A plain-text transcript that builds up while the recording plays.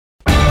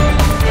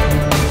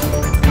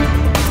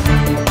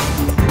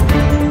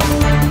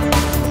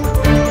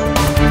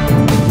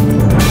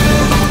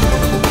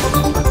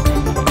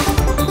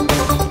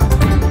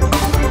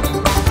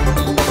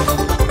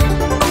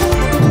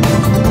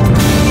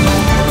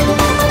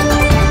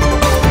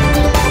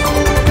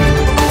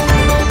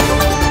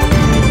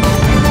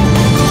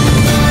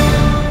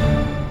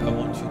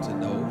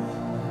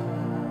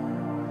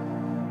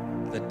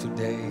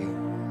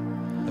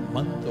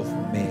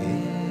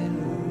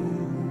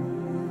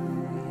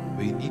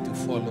we need to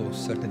follow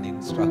certain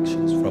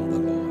instructions from the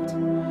Lord.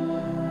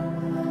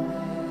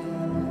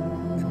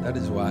 And that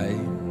is why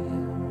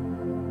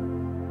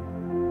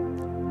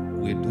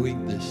we're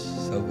doing this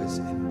service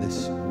in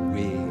this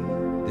way,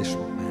 this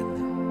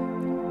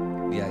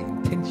manner. We are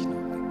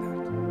intentional like that.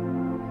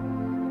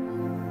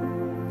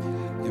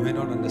 You may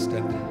not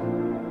understand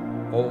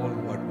all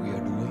what we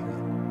are doing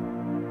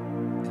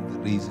and the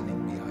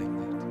reasoning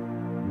behind that,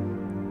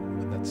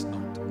 but that's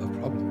not a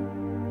problem.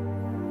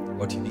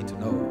 What you need to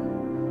know,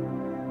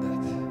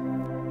 that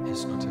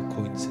it's not a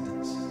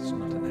coincidence, it's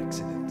not an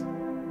accident.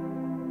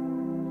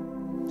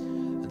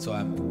 And so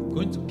I'm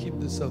going to keep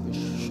this service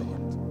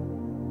short,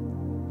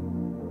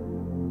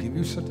 give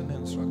you certain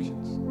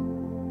instructions,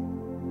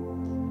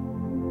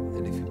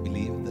 and if you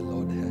believe the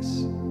Lord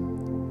has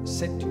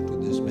sent you to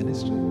this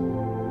ministry,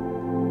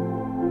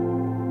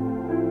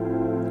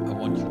 I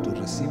want you to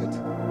receive it,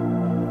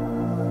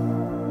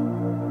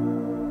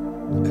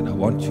 and I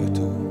want you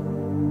to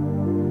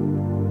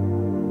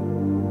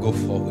go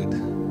forward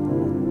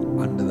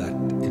under that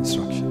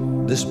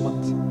instruction. This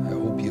month, I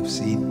hope you've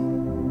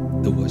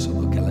seen the verse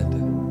on the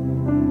calendar.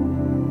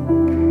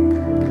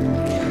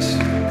 Yes.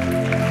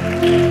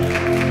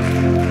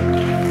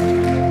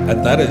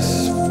 And that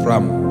is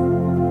from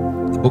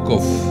the book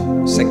of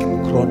 2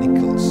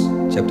 Chronicles,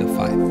 chapter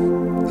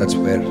 5. That's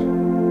where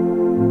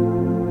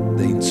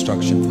the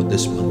instruction for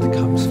this month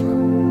comes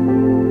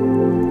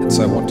from. And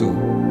so I want to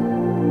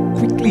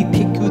quickly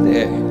take you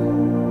there,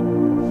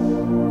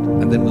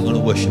 and then we're going to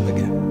worship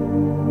again.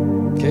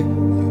 Okay?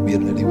 You'll be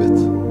ready with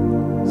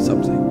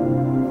something.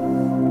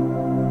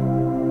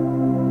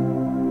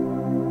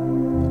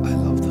 I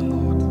love the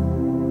Lord.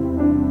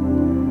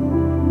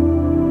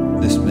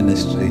 This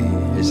ministry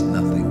is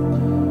nothing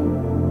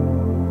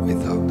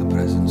without the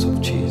presence of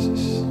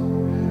Jesus.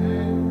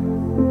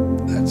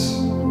 That's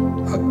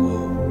our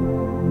goal.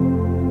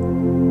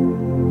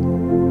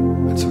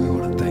 And so we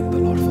want to thank the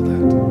Lord for that.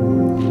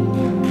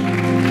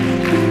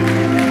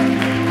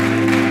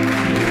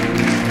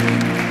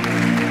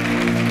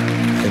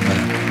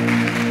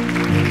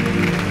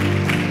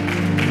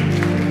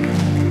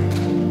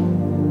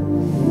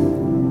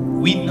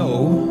 We know,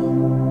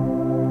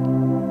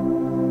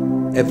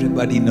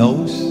 everybody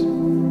knows,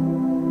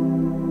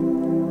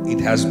 it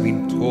has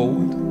been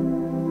told,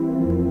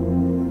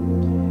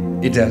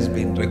 it has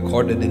been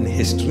recorded in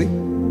history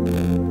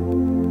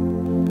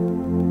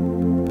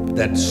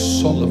that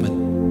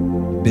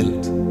Solomon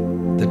built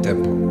the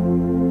temple.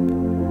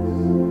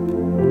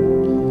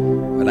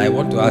 And I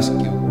want to ask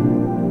you,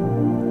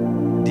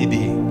 did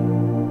he?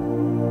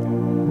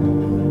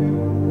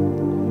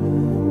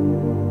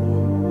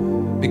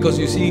 Because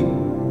you see,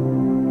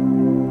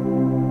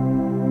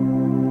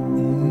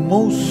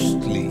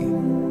 mostly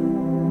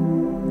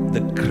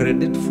the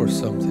credit for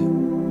something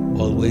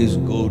always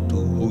go to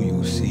who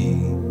you see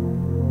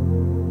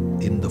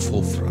in the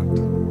forefront.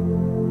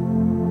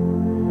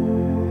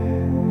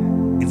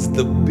 It's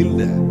the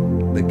builder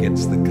that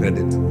gets the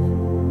credit.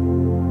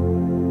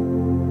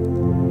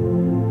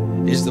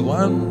 It's the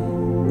one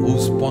who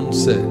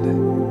sponsored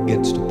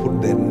gets to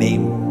put their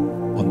name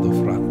on the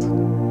front.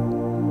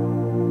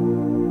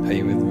 Are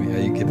you with me?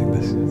 Are you getting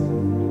this?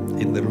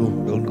 In the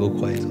room, don't go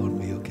quiet on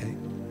me, okay?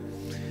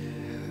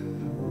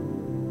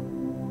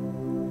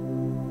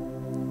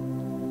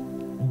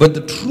 But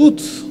the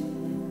truth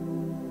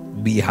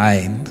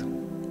behind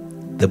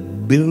the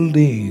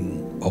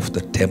building of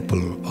the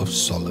Temple of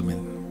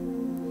Solomon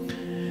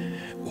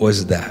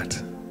was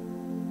that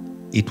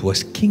it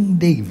was King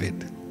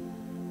David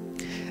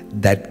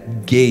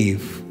that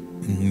gave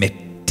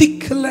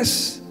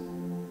meticulous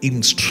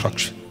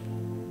instruction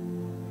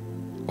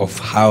of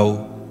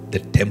how the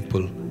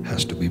temple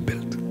has to be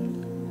built.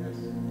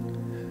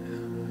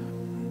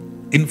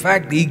 In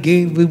fact, he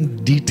gave him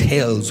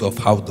details of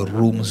how the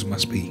rooms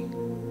must be.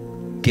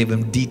 Gave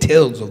him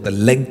details of the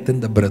length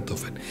and the breadth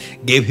of it.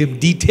 Gave him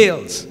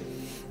details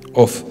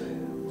of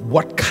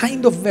what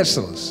kind of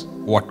vessels,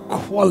 what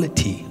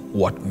quality,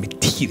 what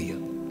material.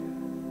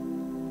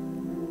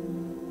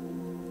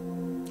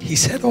 He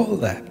said all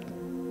that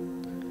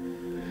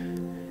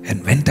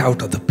and went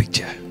out of the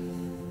picture.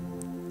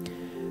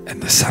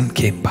 And the son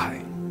came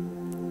by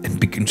and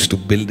begins to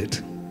build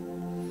it.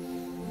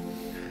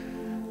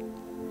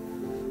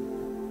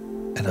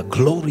 And a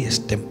glorious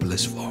temple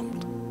is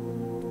formed.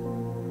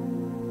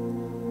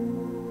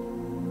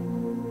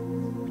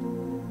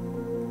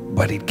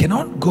 But it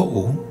cannot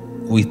go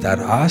without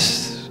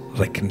us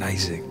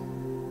recognizing.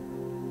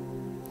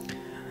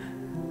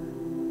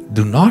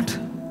 Do not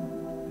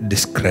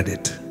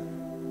discredit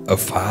a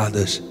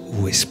father's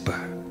whisper.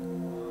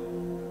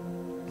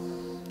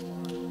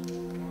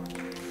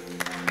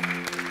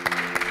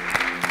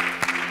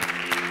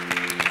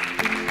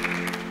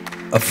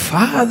 A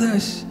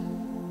father's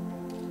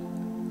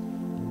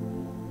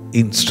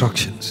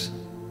instructions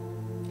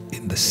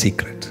in the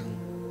secret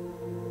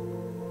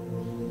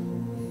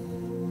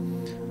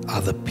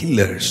are the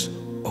pillars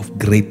of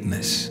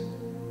greatness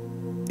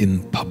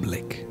in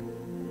public.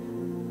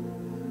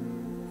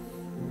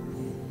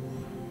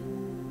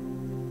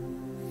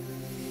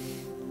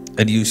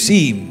 And you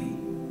see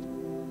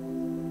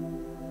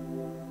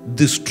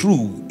this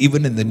true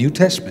even in the New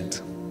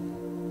Testament.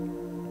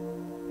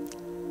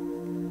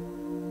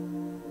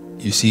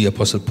 You see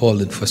Apostle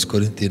Paul in 1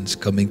 Corinthians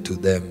coming to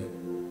them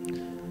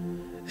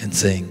and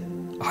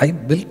saying, I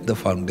built the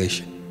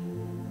foundation.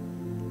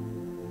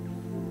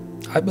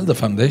 I built the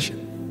foundation.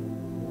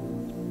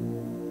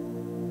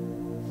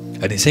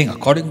 And he's saying,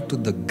 according to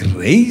the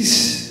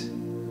grace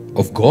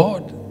of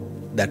God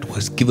that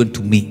was given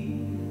to me.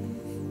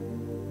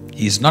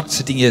 He's not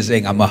sitting here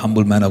saying, I'm a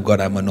humble man of God,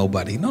 I'm a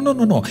nobody.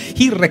 No.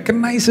 He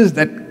recognizes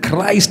that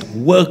Christ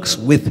works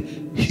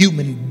with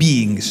human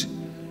beings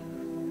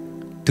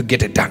to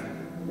get it done.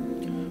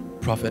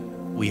 Prophet,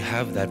 we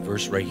have that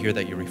verse right here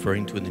that you're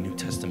referring to in the New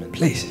Testament.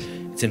 Please.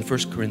 It's in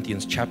 1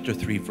 Corinthians chapter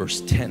 3,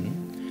 verse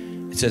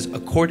 10. It says,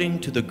 according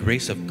to the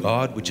grace of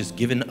God which is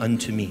given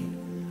unto me,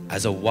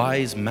 as a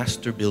wise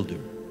master builder,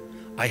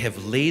 I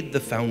have laid the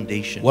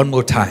foundation. One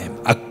more time.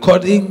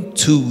 According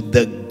to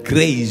the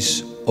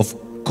grace of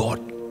God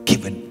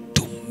given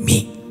to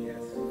me.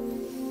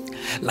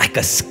 Like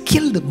a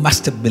skilled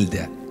master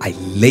builder, I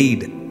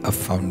laid a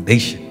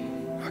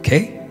foundation.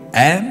 Okay?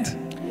 And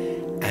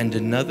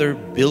another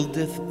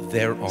buildeth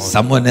thereon.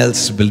 Someone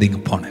else building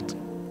upon it.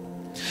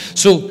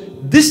 So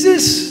this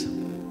is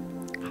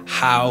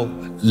how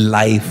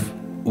life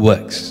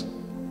works.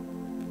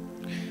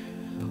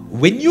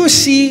 When you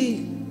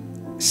see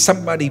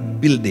somebody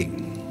building,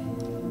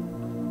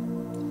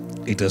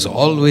 it has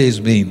always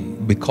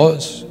been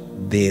because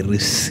they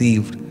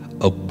received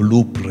a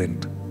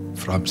blueprint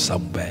from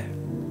somewhere.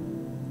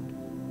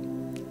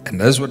 And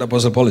that's what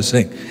Apostle Paul is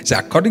saying. It's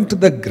according to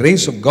the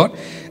grace of God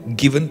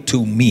given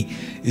to me.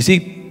 You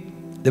see,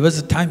 there was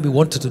a time we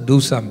wanted to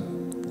do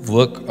some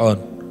work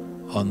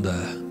on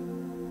the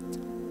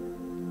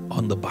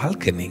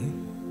balcony.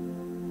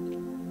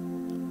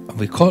 And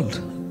we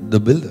called the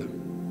builder.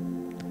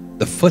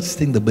 The first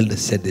thing the builder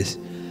said is,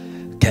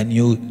 can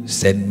you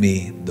send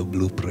me the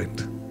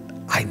blueprint?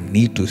 I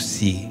need to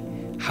see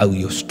how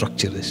your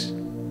structure is.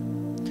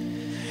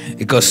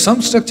 Because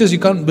some structures you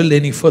can't build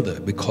any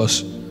further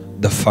because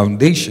the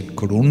foundation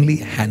could only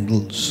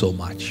handle so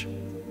much.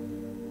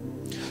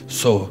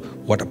 So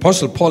what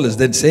Apostle Paul is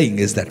then saying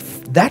is that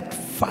that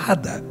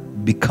father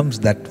becomes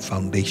that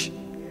foundation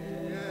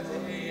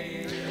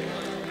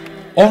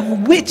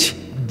on which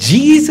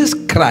Jesus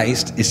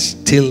Christ is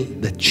still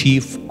the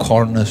chief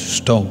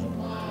cornerstone.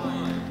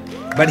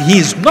 But he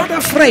is not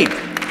afraid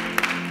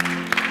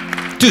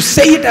to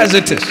say it as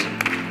it is,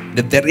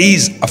 that there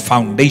is a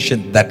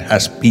foundation that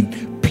has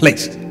been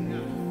placed.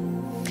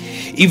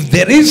 If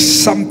there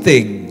is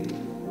something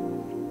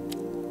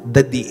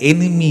that the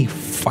enemy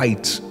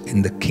fights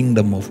in the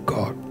kingdom of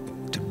God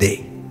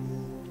today,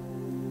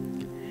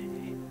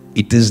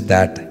 it is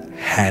that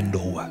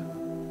handover.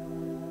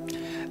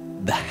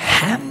 The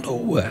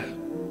handover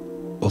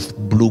of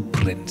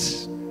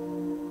blueprints.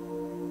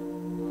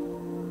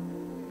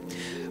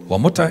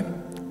 One more time.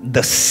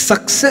 The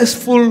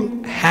successful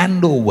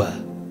handover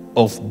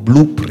of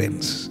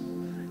blueprints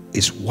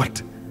is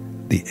what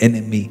the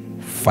enemy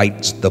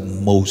fights the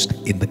most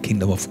in the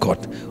kingdom of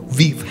God.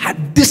 We've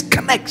had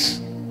disconnects.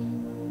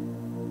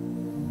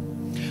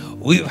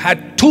 We've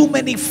had too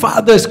many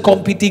fathers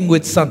competing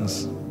with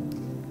sons.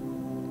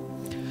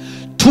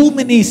 Too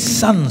many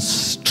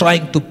sons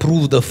trying to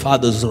prove the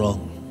fathers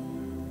wrong.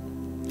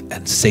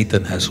 And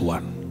Satan has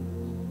won.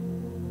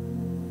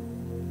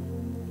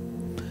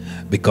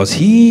 Because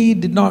he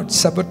did not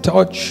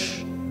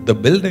sabotage the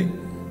building.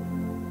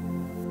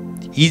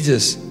 He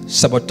just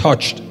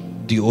sabotaged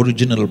the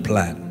original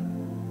plan.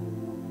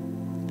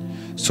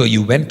 So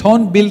you went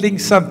on building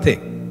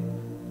something,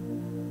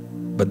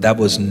 but that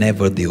was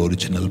never the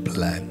original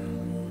plan.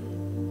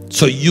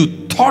 So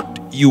you thought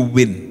you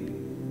win.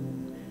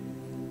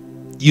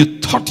 You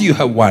thought you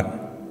have won.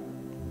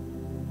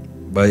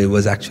 But it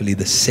was actually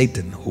the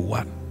Satan who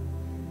won.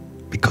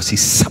 Because he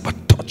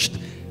sabotaged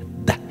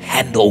the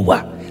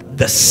handover.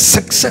 The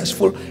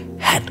successful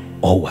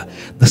handover.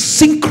 The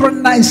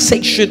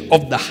synchronization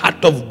of the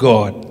heart of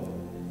God.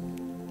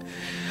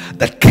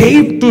 That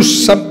came to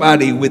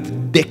somebody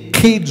with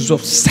decades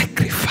of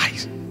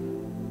sacrifice.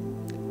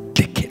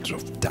 Decades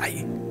of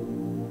dying.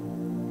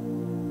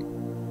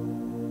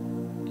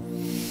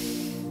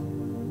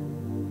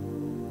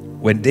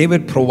 When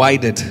David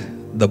provided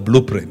the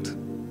blueprint,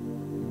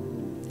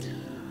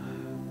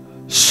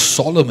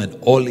 Solomon,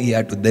 all he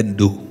had to then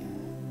do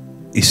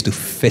is to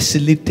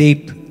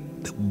facilitate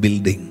the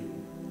building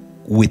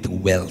with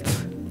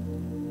wealth.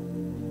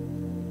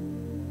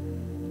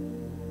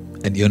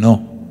 And you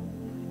know,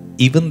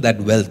 even that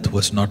wealth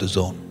was not his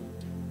own.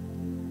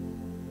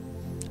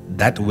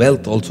 That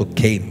wealth also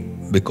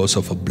came because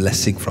of a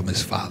blessing from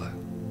his father.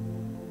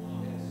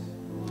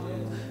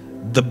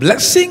 The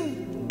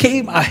blessing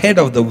came ahead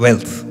of the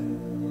wealth.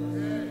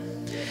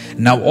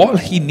 Now all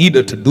he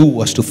needed to do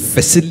was to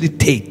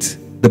facilitate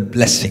the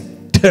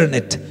blessing, turn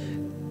it,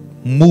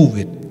 move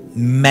it,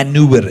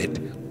 maneuver it,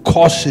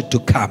 cause it to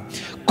come,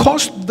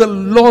 cause the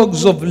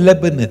logs of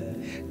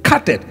Lebanon,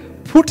 cut it,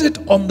 put it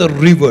on the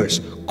rivers,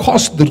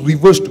 cause the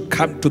rivers to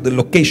come to the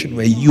location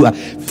where you are,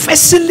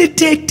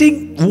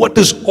 facilitating what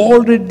is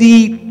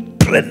already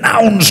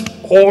pronounced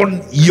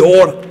on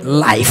your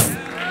life.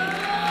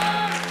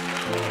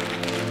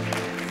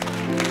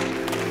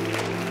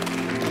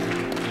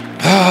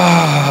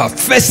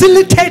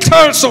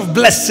 Facilitators of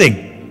blessing.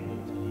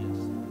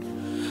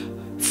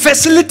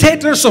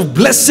 Facilitators of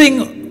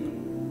blessing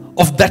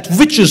of that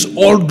which is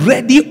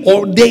already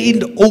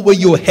ordained over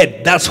your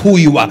head. That's who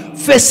you are.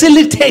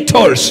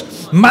 Facilitators.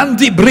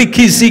 Mandi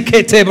brikisi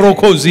kete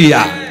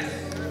brokozia.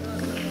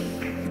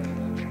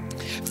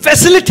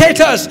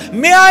 Facilitators,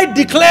 may I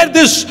declare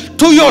this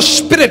to your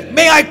spirit.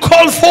 May I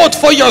call forth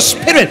for your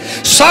spirit.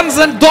 Sons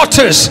and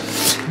daughters,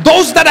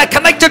 those that are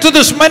connected to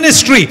this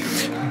ministry,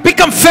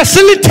 become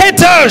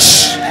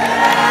facilitators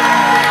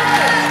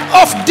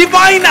of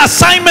divine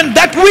assignment.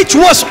 That which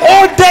was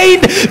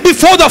ordained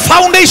before the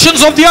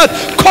foundations of the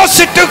earth, cause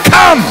it to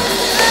come.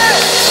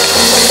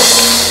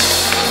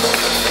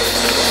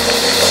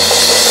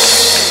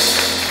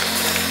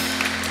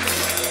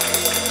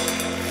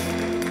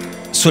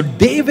 So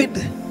David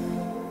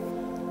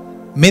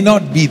may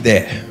not be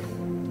there,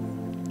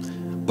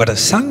 but a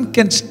son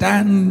can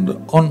stand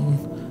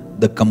on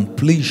the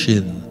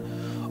completion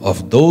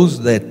of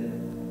those that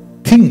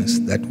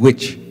things that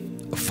which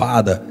a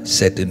father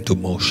set into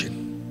motion.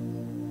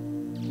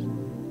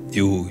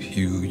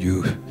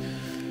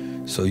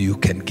 So you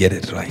can get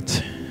it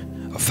right.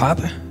 A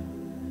father,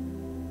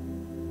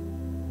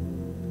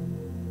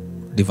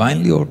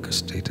 divinely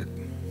orchestrated,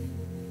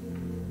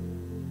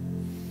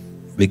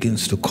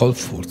 begins to call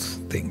forth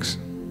things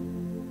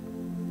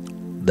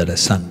that a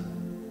son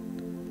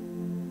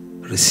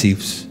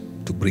receives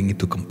to bring it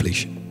to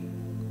completion.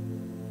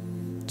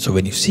 So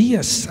when you see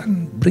a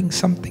son bring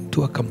something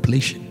to a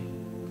completion,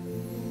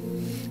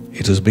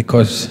 it was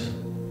because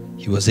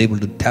he was able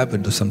to tap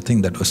into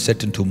something that was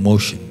set into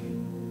motion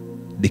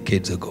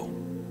decades ago.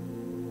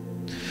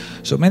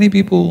 So many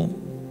people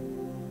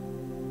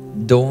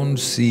don't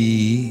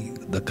see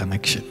the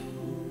connection.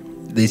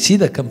 They see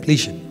the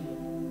completion,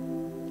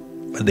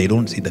 but they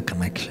don't see the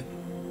connection.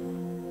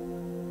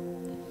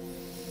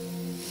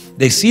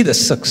 They see the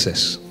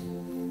success,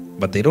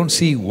 but they don't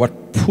see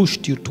what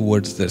pushed you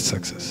towards their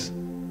success.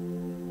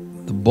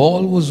 The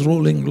ball was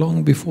rolling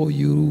long before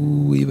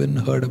you even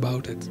heard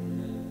about it.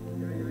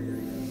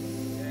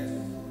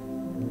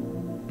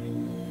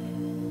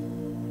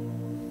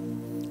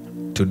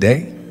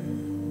 Today,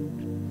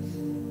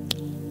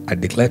 I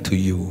declare to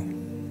you,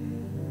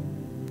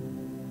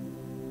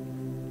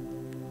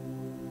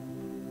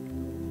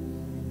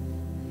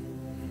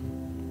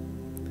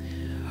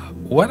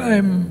 what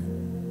I'm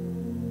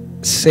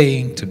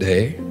saying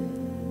today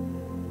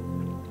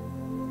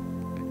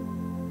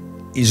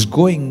is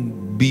going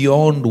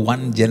beyond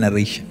one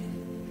generation.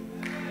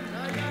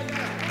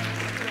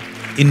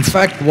 In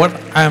fact, what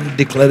I'm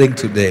declaring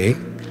today,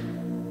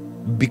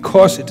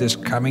 because it is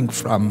coming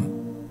from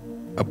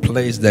a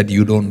place that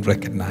you don't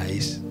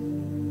recognize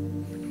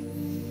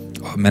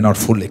or may not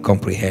fully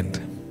comprehend,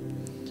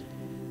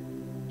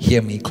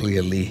 hear me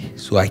clearly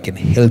so I can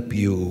help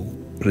you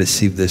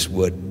receive this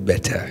word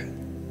better.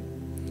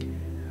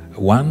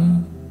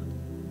 1,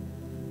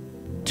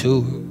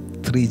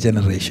 2, 3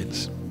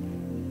 generations.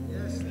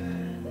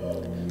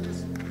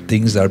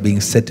 Things are being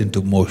set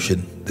into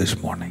motion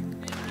this morning.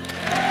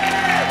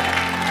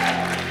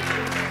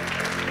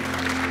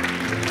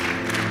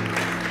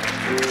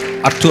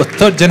 Up to a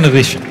 3rd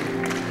generation.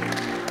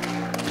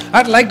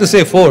 I'd like to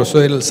say 4, so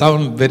it'll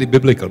sound very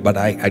biblical, but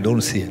I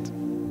don't see it.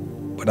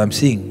 But I'm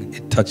seeing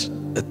it touch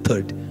a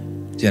 3rd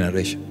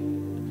generation.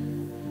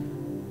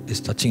 It's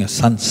touching a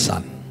son's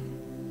son.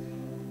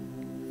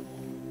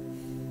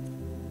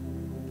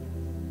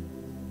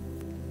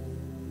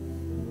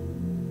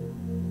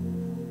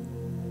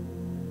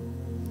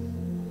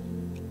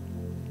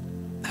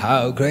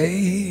 How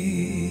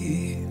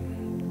great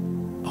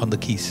on the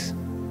keys.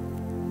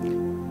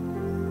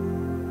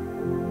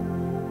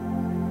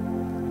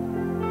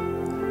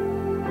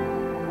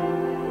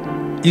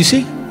 You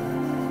see,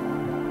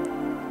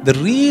 the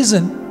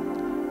reason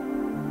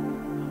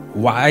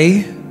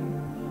why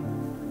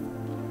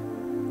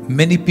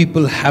many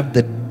people have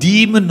the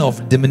demon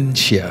of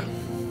dementia,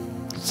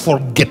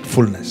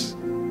 forgetfulness,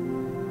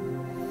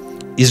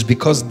 is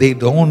because they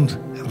don't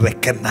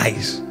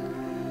recognize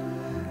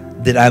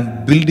that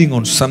I'm building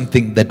on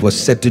something that was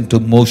set into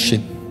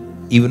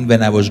motion even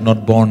when I was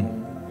not born.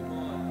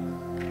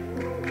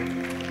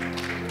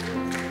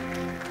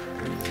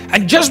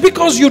 And just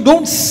because you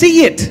don't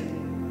see it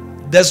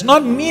does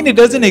not mean it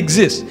doesn't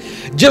exist.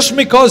 Just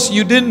because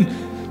you didn't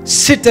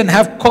sit and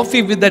have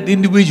coffee with that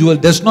individual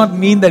does not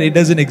mean that it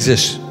doesn't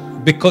exist.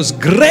 Because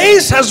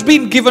grace has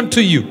been given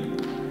to you.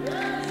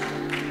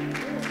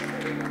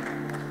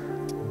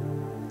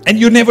 And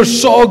you never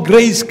saw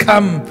grace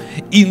come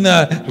in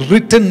a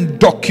written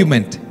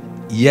document,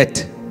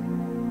 yet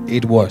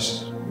it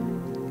was.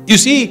 You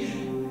see,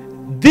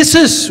 this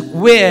is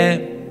where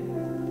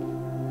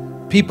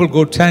people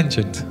go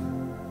tangent.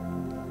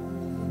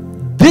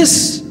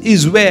 This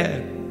is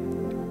where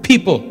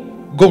people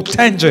go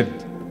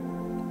tangent.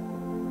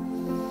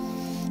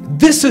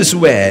 this is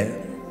where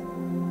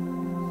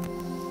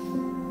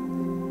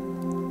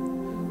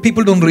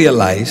people don't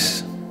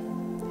realize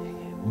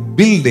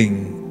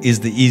building is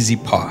the easy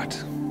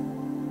part.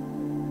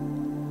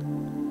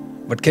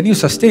 But can you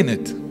sustain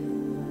it?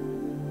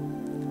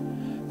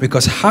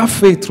 Because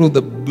halfway through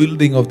the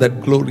building of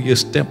that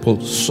glorious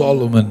temple,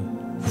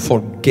 Solomon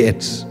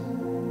forgets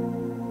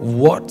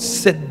what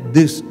set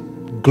this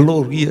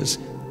glorious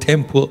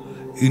temple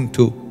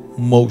into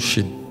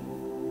motion.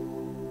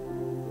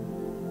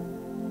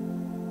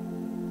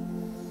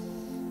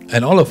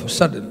 And all of a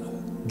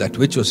sudden, that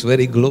which was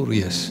very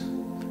glorious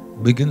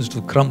begins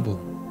to crumble.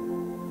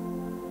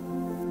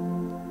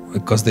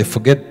 Because they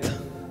forget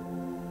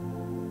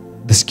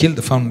the skill,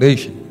 the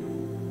foundation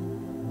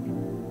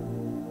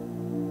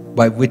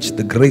by which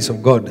the grace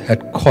of God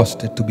had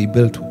caused it to be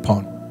built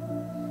upon.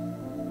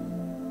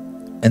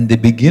 And they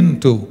begin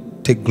to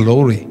take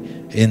glory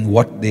in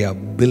what they are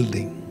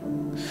building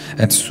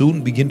and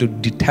soon begin to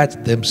detach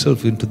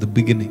themselves into the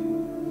beginning.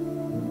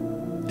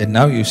 And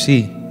now you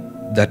see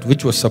that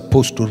which was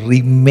supposed to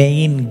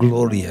remain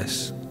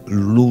glorious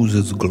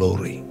loses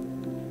glory.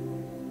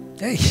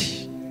 Hey.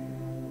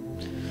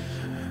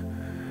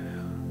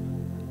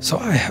 So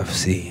I have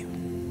seen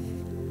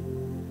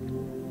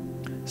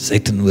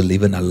Satan will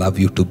even allow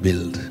you to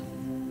build.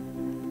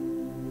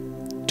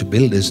 To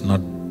build is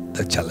not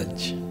the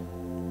challenge.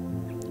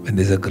 When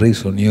there's a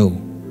grace on you,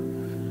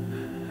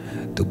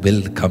 to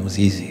build comes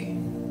easy.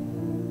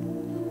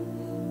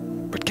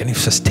 But can you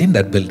sustain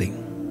that building?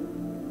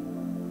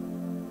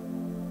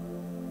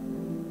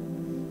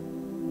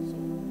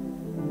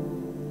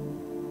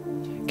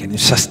 Can you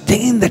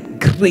sustain that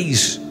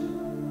grace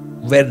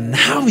where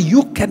now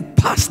you can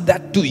pass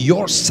that to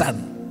your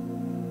son?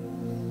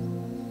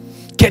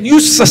 Can you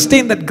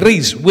sustain that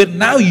grace where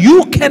now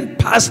you can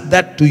pass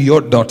that to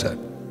your daughter?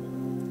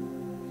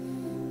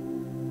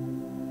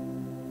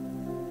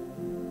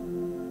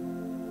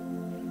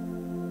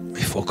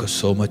 We focus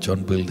so much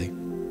on building.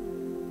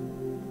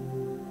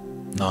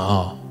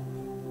 No.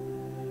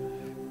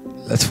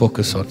 Let's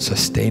focus on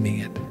sustaining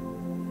it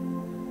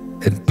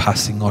and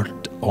passing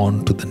it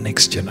on to the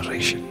next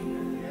generation.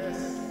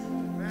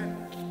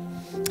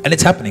 And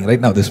it's happening right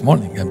now this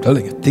morning. I'm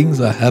telling you, things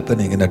are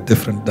happening in a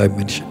different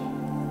dimension.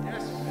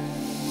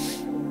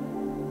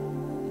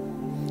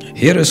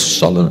 Here is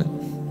Solomon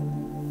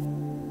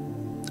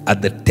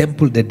at the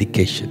temple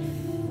dedication.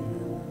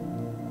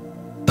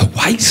 The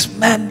wise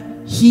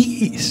man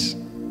he is.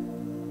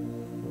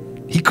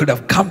 He could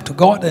have come to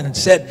God and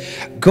said,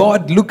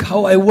 God, look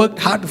how I worked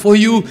hard for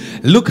you.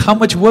 Look how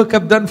much work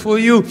I've done for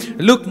you.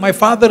 Look, my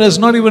father has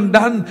not even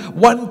done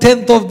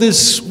 1/10 of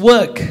this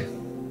work.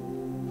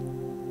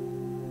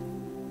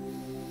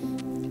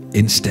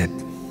 Instead,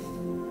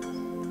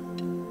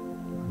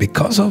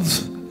 because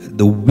of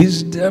the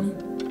wisdom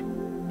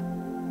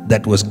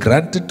that was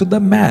granted to the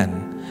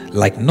man,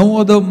 like no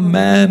other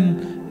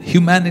man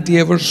humanity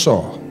ever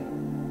saw,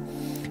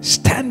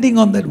 standing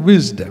on that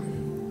wisdom,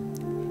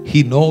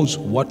 he knows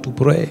what to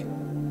pray.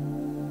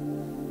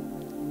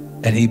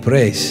 And he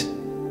prays,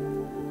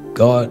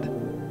 God,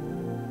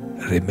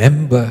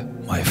 remember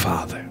my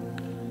father.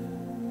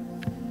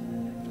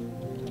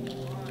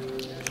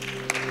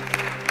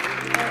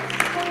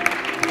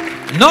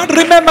 Not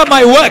remember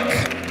my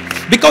work.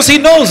 Because he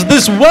knows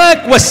this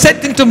work was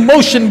set into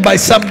motion by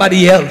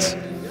somebody else.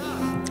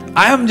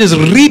 I am just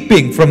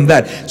reaping from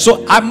that.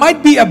 So I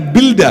might be a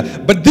builder,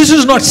 but this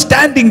is not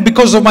standing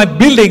because of my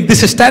building.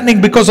 This is standing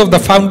because of the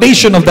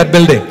foundation of that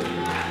building.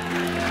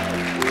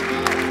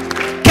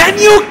 Can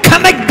you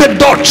connect the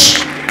dots?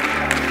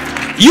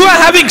 You are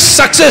having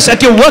success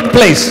at your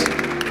workplace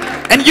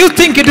and you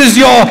think it is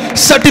your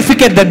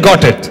certificate that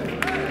got it.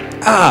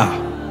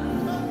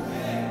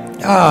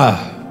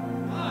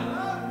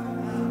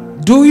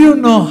 Do you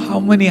know how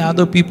many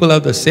other people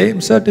have the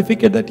same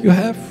certificate that you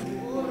have?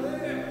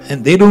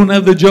 And they don't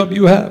have the job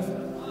you have.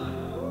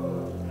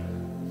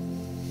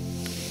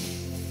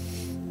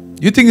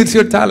 You think it's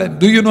your talent.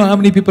 Do you know how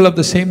many people have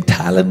the same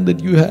talent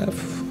that you have?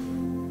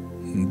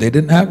 They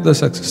didn't have the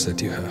success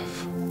that you have.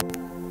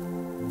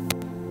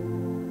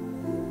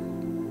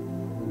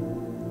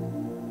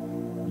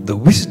 The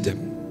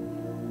wisdom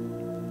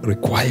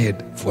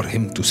required for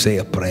him to say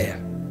a prayer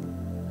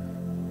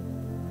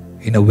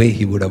in a way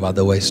he would have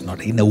otherwise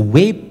not. In a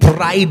way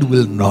pride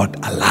will not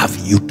allow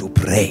you to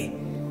pray.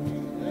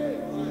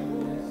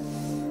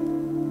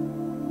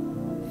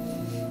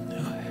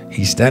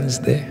 He stands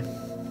there.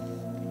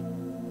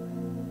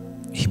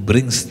 He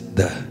brings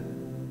the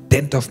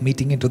tent of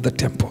meeting into the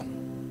temple.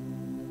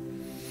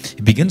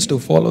 He begins to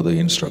follow the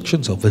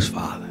instructions of his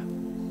father.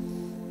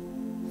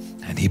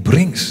 And he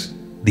brings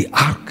the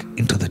ark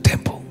into the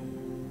temple.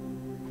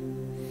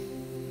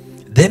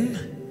 Then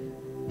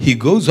he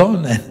goes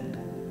on and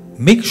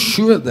makes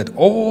sure that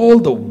all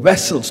the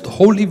vessels, the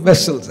holy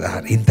vessels,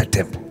 are in the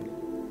temple.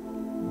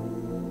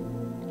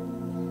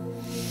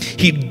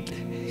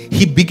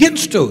 He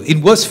begins to,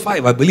 in verse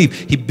 5, I believe,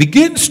 he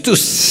begins to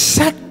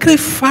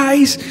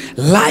sacrifice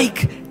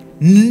like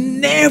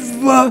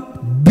never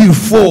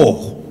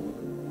before.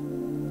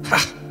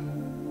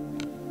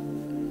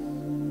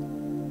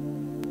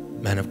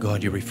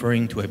 God, you're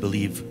referring to, I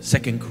believe,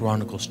 2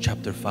 Chronicles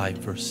chapter 5,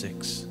 verse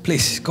 6.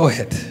 Please, go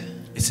ahead.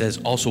 It says,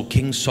 also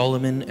King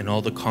Solomon and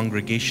all the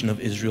congregation of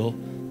Israel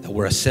that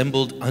were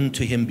assembled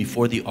unto him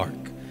before the ark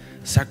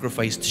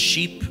sacrificed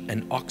sheep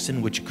and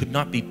oxen which could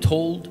not be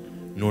told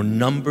nor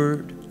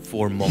numbered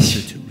for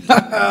multitude.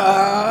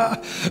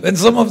 When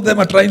some of them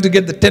are trying to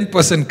get the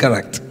 10%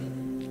 correct.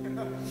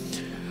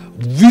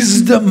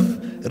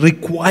 Wisdom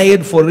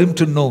required for him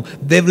to know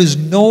there is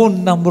no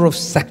number of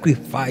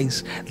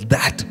sacrifice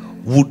that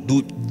would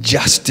do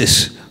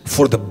justice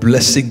for the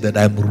blessing that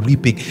I'm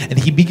reaping. And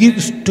he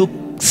begins to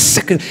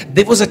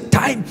there was a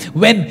time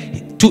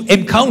when to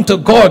encounter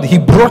God, he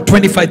brought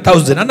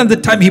 25,000. Another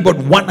time he brought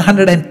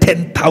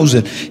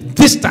 110,000.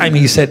 This time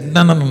he said,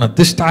 no.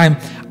 This time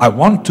I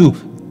want to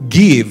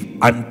give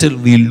until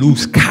we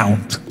lose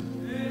count.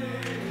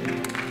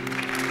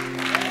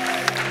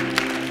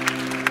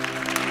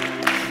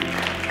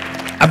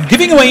 I'm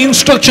giving away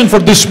instruction for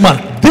this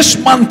month. This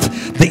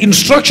month, the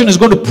instruction is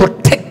going to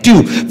protect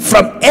you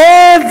from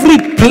every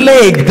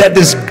plague that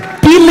is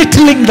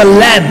belittling the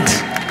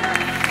land.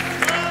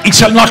 It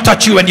shall not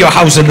touch you and your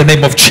house in the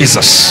name of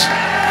Jesus.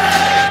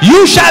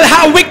 You shall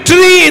have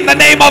victory in the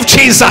name of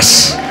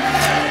Jesus.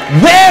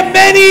 Where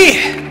many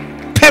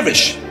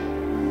perish,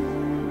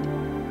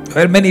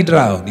 where many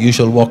drown, you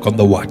shall walk on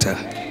the water.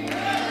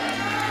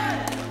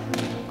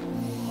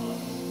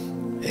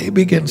 He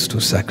begins to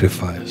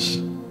sacrifice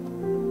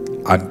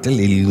until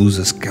he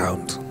loses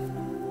count.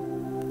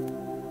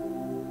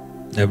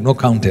 They have no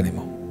count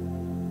anymore.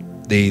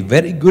 They're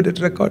very good at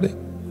recording.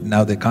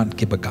 Now they can't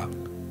keep a count.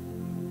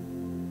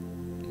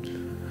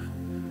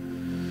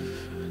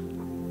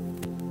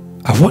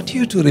 I want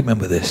you to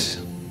remember this.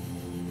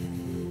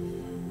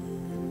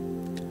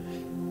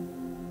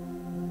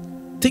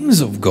 Things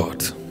of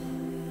God,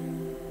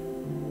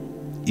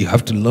 you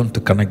have to learn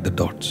to connect the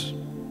dots.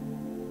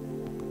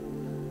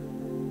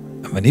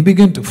 And when you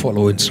begin to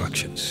follow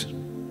instructions,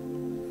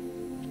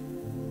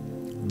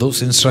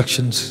 those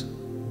instructions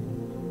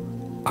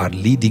are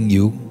leading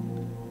you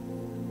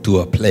to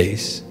a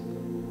place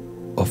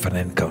of an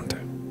encounter.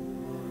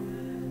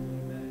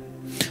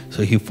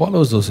 So he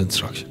follows those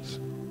instructions.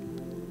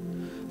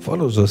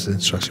 Follows those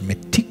instructions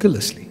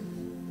meticulously.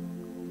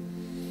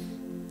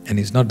 And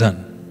he's not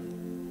done.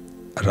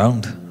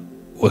 Around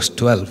verse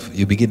 12,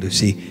 you begin to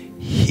see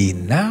he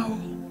now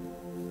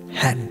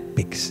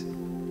handpicks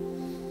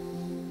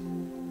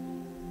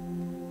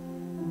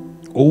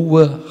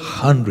over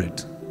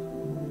 100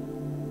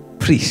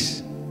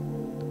 priests,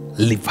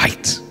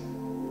 Levites.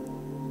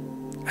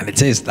 And it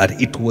says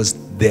that it was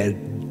their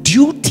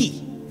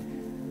duty.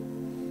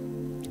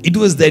 It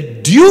was their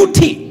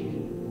duty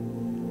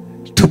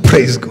to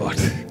praise God.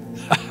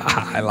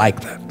 I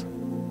like that.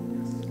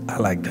 I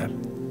like that.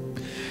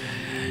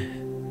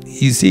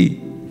 You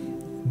see,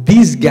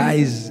 these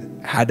guys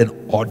had an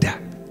order.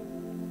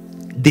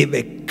 They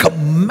were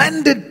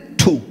commanded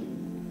to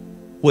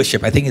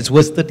worship. I think it's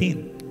verse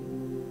 13.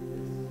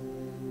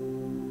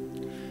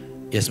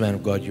 Yes, man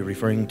of God, you're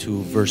referring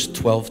to verse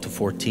 12 to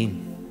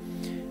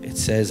 14. It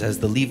says, as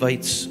the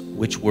Levites,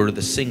 which were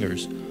the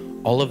singers,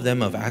 all of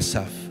them of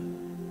Asaph,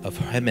 of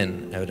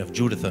Heman, and of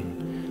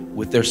Jeduthun,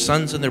 with their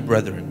sons and their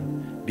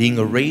brethren, being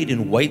arrayed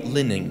in white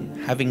linen,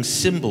 having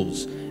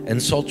cymbals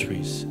and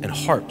psalteries and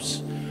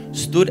harps,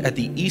 stood at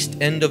the east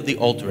end of the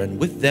altar, and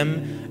with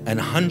them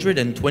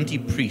 120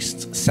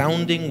 priests,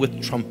 sounding with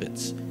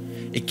trumpets.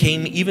 It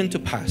came even to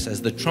pass,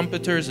 as the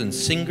trumpeters and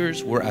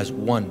singers were as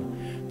one,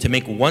 to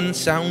make one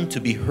sound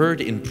to be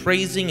heard in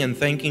praising and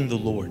thanking the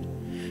Lord.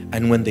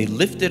 And when they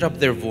lifted up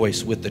their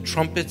voice with the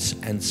trumpets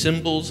and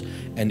cymbals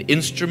and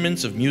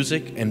instruments of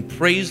music, and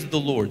praised the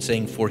Lord,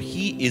 saying, for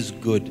he is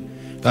good.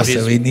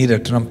 Pastor, we need a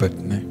trumpet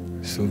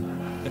soon.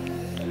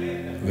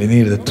 We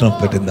need a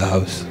trumpet in the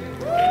house.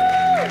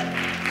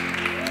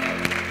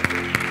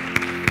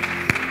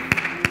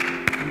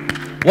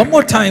 One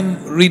more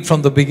time, read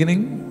from the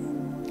beginning.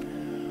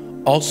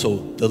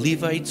 Also the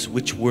Levites,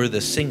 which were the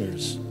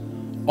singers,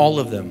 all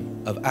of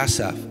them of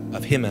Asaph,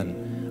 of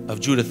Heman, of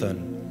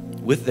Jeduthun,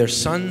 with their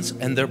sons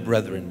and their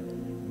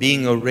brethren,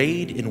 being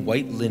arrayed in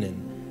white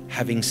linen,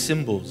 having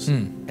cymbals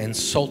and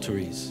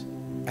psalteries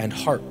and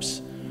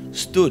harps,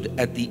 stood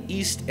at the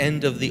east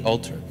end of the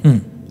altar,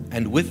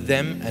 and with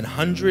them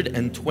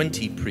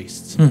 120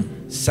 priests,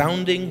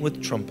 sounding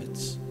with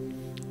trumpets.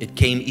 It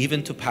came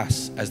even to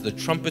pass, as the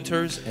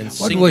trumpeters and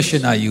singers... What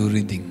version are you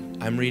reading?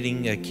 I'm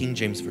reading King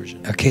James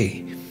Version.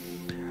 Okay.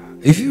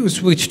 If you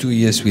switch to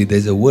ESV,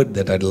 there's a word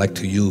that I'd like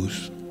to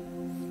use.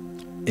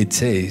 It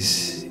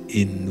says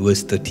in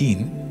verse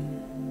 13.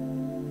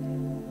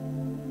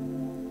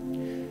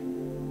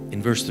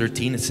 In verse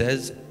 13 it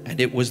says, and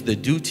it was the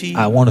duty...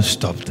 I want to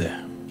stop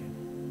there.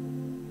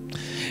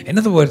 In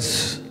other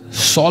words,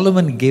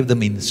 Solomon gave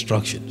them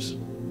instructions.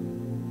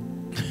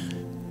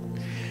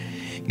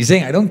 He's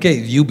saying, I don't care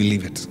if you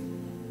believe it.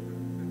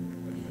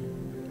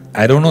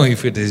 I don't know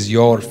if it is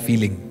your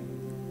feeling.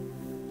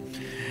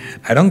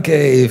 I don't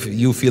care if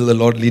you feel the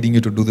Lord leading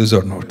you to do this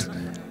or not.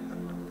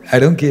 I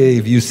don't care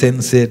if you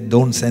sense it,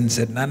 don't sense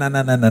it. No.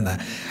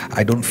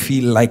 I don't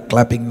feel like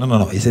clapping.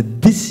 No. He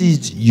said, this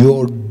is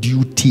your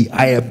duty.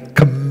 I am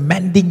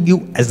commanding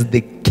you as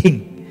the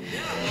king.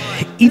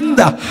 In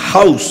the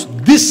house,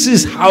 this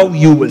is how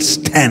you will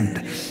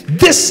stand.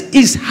 This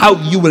is how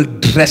you will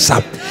dress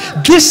up.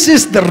 This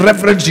is the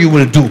reverence you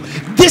will do.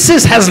 This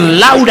is as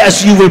loud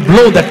as you will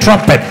blow the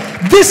trumpet.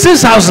 This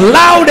is as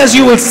loud as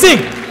you will sing.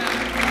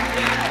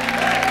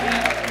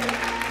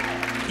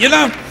 You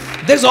know,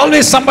 there's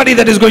always somebody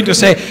that is going to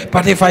say,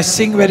 but if I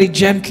sing very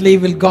gently,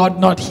 will God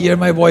not hear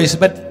my voice?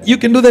 But you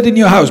can do that in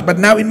your house. But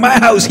now in my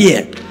house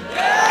here,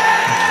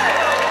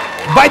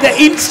 by the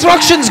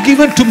instructions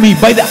given to me,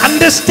 by the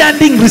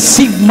understanding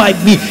received by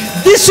me,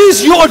 this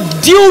is your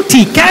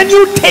duty. Can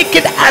you take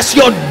it as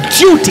your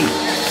duty?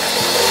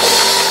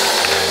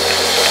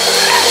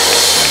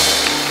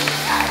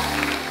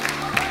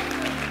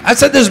 I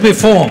said this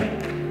before.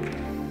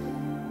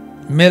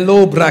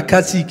 Melo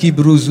brakasi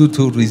kibruzu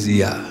tu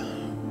rizia.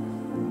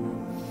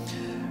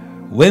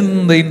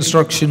 When the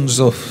instructions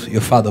of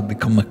your father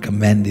become a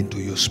command into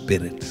your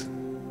spirit,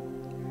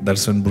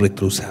 that's when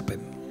breakthroughs happen.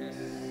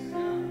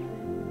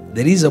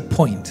 There is a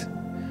point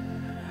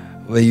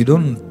where you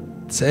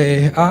don't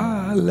say,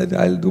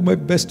 I'll do my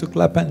best to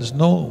clap hands.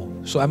 No.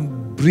 So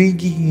I'm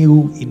bringing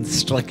you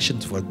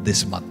instructions for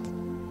this month.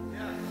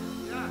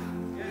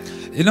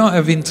 You know,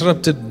 I've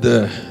interrupted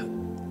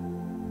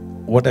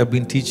what I've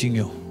been teaching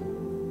you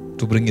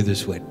to bring you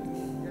this word.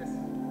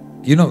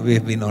 You know,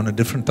 we've been on a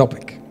different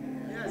topic.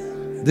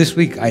 This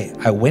week,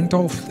 I went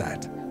off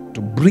that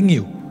to bring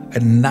you a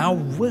now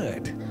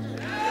word.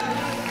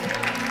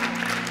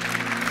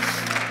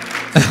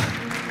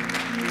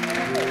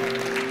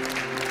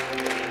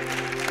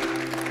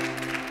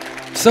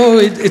 So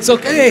it's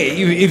okay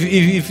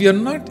if you're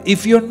not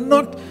this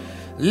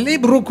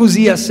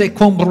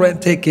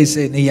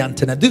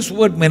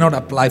word may not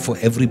apply for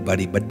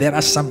everybody, but there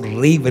are some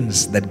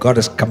ravens that God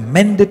has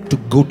commanded to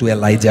go to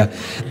Elijah.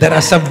 There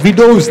are some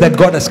widows that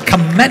God has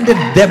commanded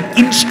them,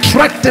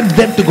 instructed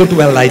them to go to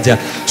Elijah.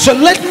 So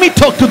let me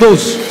talk to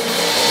those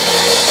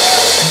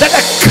that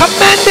are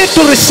commanded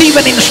to receive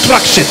an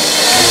instruction.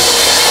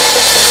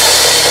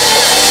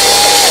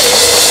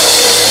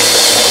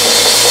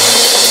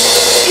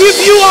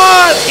 If you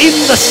are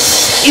in the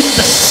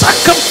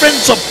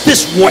circumference of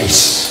this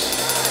voice,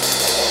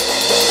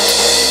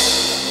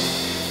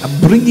 I'm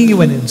bringing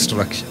you an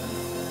instruction.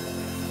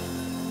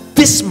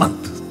 This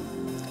month,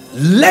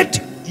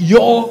 let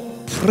your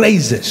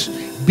praises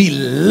be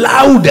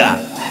louder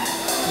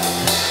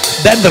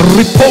than the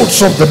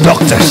reports of the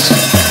doctors.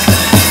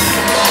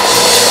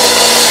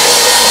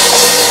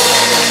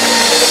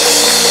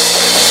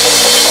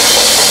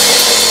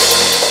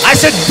 I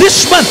said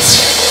this month,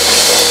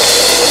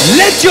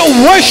 let your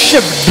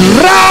worship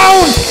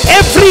drown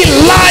every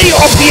lie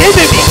of the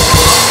enemy.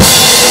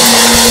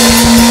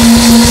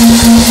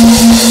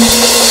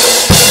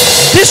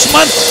 This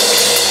month,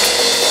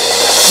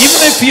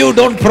 even if you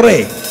don't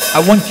pray, I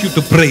want you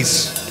to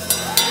praise.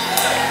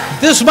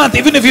 This month,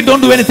 even if you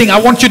don't do anything, I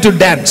want you to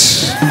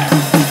dance.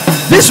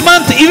 This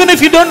month, even if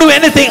you don't do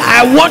anything,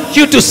 I want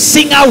you to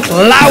sing out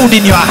loud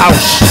in your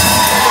house.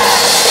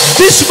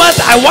 This month,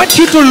 I want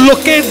you to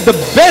locate the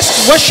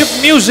best worship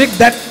music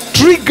that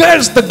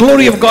triggers the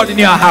glory of God in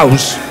your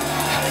house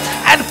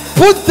and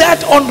put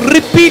that on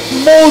repeat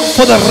mode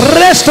for the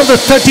rest of the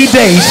 30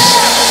 days.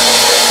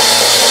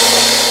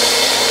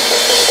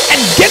 And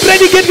get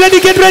ready. The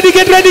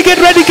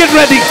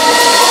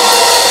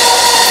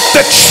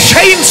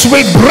chains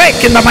will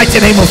break in the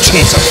mighty name of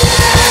Jesus.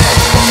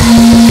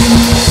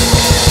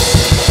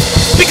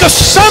 Because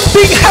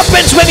something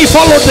happens when you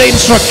follow the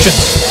instructions.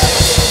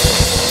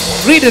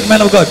 Read it, man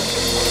of God.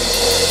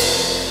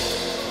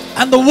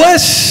 And the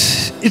verse,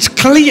 it's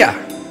clear.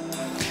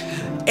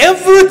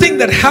 Everything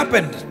that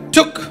happened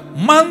took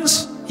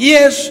months,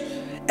 years,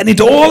 and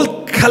it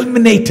all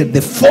culminated.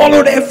 They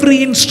followed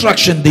every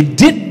instruction. They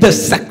did the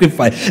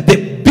sacrifice.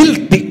 They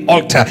built the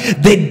altar.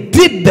 They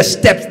did the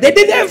steps. They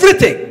did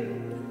everything.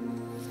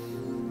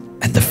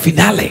 And the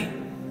finale,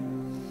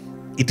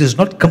 it is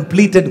not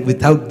completed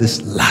without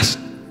this last.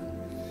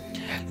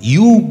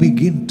 You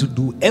begin to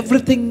do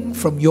everything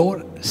from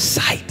your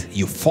side.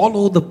 You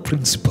follow the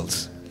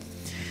principles.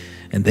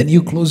 And then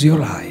you close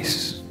your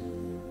eyes.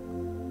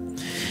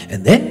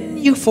 And then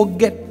you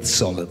forget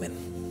Solomon.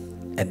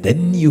 And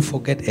then you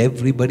forget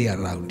everybody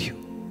around you.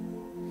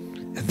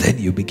 And then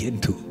you begin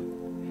to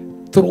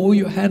throw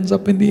your hands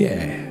up in the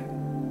air.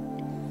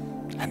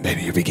 And then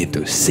you begin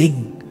to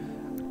sing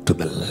to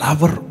the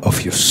lover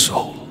of your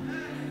soul.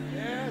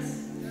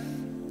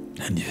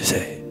 And you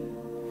say,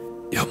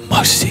 your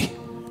mercy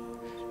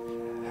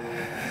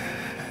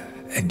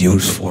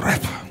endures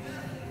forever.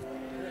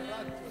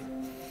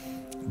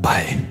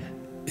 By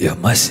your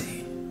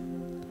mercy,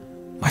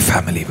 my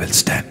family will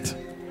stand.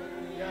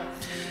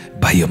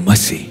 By your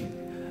mercy,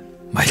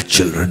 my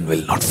children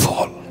will not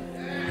fall.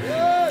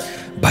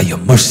 By your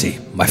mercy,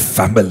 my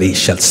family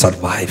shall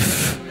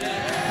survive.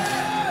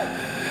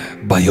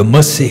 By your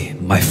mercy,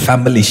 my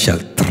family shall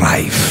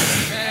thrive.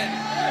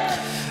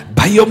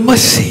 By By your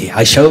mercy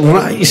I shall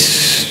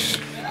rise.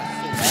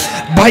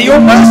 By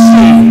your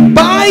mercy.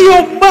 By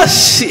your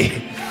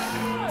mercy.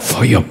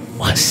 For your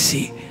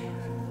mercy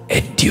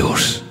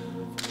endures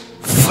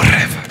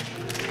forever.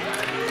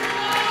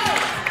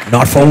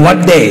 Not for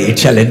one day, it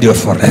shall endure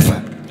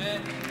forever.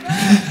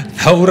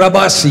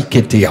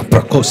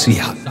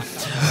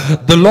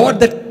 The Lord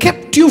that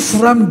kept you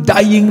from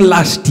dying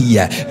last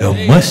year, your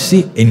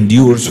mercy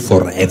endures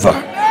forever.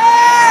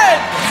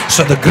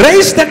 So the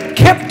grace that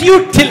kept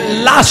you till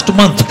last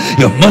month,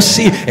 your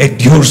mercy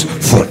endures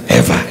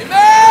forever.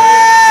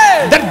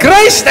 That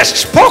grace that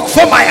spoke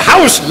for my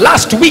house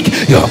last week,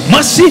 your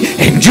mercy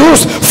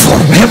endures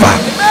forever.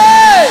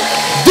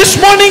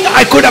 This morning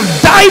I could have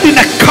died in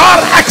a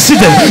car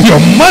accident. Your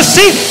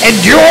mercy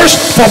endures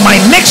for my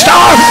next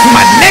hour,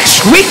 my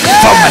next week,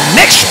 for my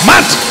next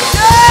month.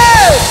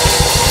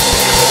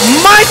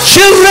 My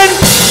children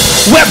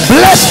were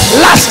blessed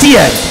last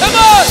year.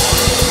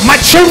 My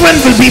children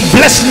will be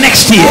blessed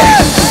next year.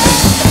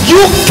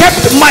 You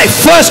kept my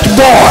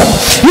firstborn.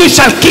 You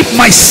shall keep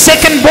my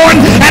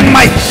secondborn and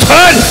my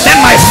third and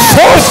my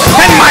fourth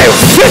and my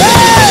fifth.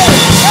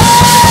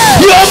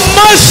 Your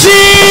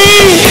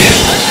mercy.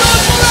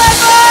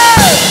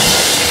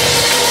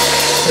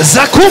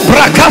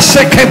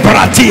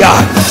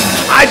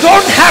 I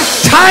don't have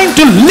time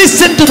to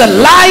listen to the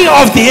lie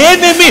of the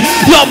enemy.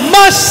 Your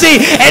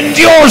mercy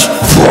endures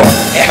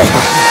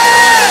forever.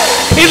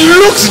 It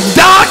looks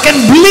dark and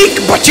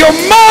bleak, but your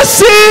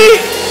mercy.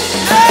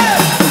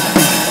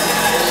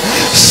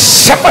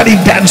 Somebody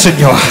dance in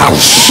your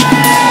house.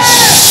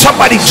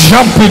 Somebody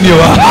jump in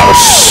your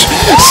house.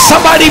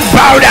 Somebody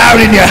bow down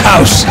in your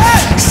house.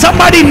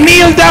 Somebody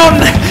kneel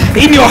down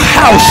in your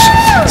house.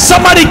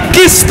 Somebody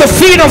kiss the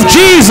feet of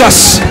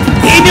Jesus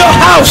in your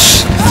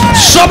house.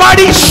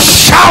 Somebody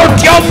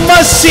shout, your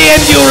mercy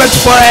endureth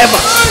forever.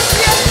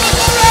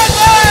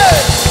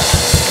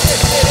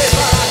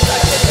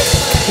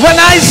 When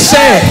I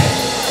say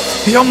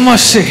your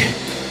mercy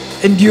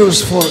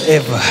endures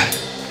forever,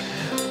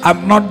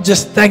 I'm not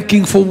just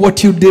thanking for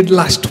what you did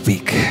last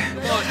week.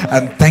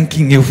 I'm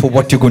thanking you for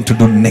what you're going to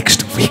do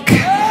next week.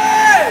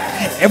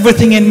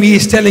 Everything in me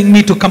is telling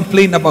me to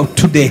complain about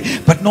today,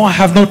 but no, I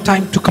have no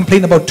time to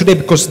complain about today,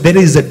 because there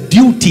is a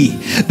duty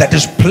that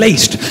is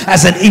placed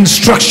as an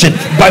instruction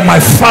by my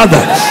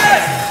Father.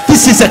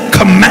 This is a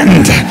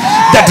command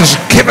that is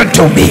given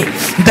to me,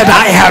 that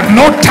I have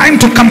no time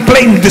to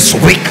complain this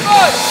week.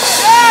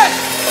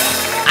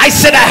 I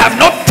said I have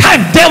no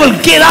time. Devil,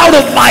 get out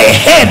of my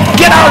head,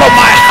 get out of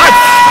my heart.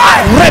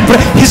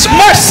 His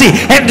mercy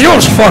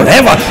endures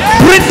forever.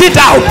 Print it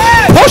out,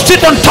 post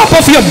it on top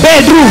of your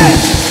bedroom,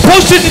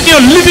 post it in your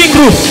living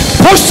room,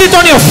 post it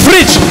on your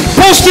fridge,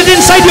 post it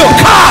inside your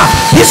car.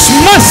 His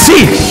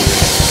mercy.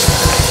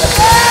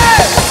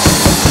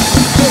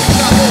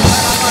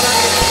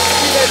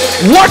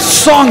 What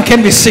song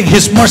can we sing?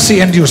 His mercy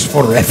endures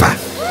forever.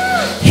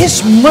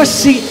 His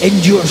mercy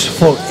endures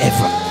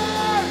forever.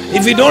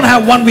 If we don't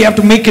have one, we have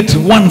to make it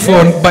one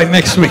for by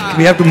next week.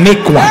 We have to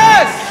make one.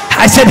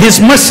 I said his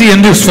mercy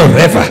endures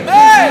forever.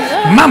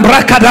 Not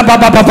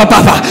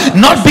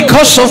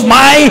because of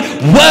my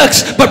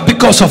works, but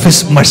because of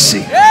his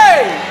mercy.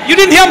 You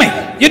didn't hear me.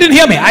 You didn't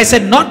hear me. I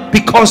said not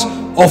because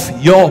of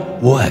your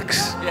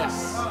works.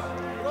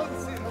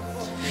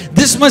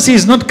 This mercy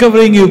is not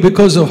covering you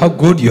because of how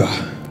good you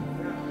are.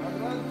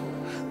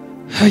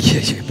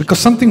 Because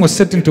something was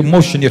set into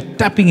motion. You're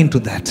tapping into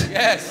that.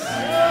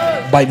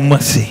 By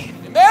mercy.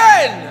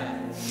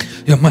 Amen.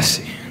 Your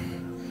mercy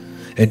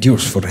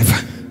endures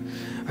forever.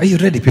 Are you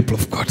ready, people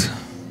of God?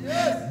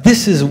 Yes.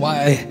 This is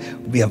why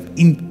we have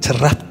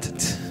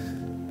interrupted.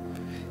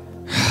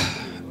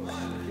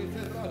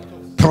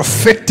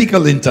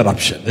 Prophetical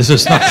interruption. This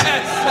is not.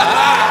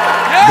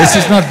 This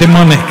is not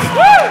demonic.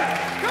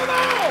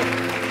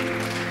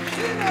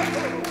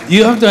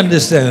 You have to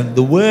understand,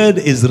 the word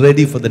is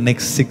ready for the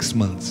next 6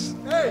 months.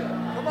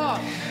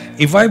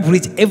 If I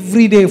preach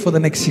every day for the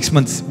next 6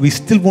 months, we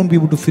still won't be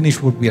able to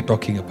finish what we are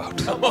talking about.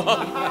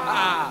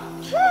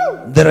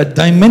 There are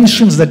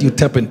dimensions that you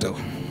tap into.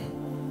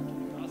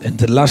 In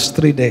the last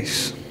 3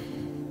 days,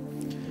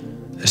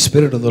 the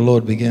Spirit of the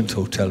Lord began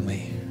to tell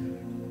me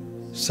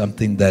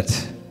something that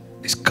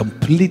is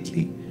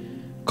completely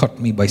caught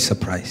me by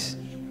surprise.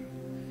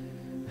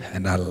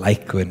 And I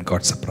like when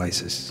God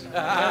surprises.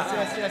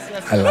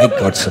 I like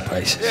God's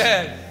surprises.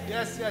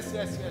 Yes.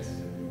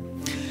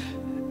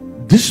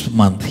 This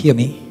month, hear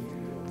me,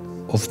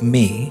 of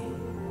May,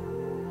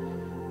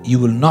 you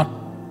will not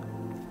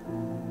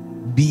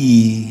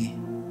be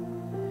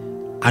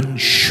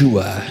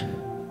unsure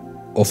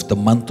of the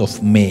month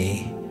of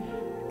May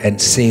and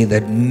say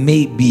that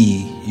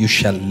maybe you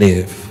shall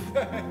live.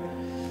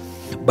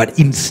 But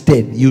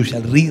instead, you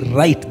shall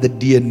rewrite the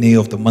DNA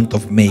of the month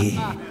of May.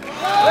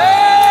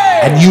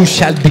 And you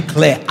shall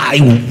declare,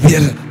 I will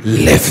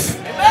live.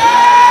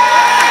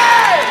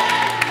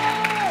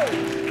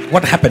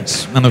 What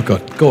happens, man of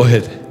God? Go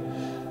ahead.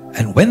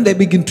 And when they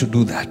begin to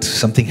do that,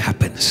 something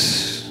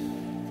happens.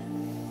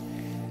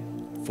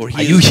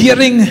 Are you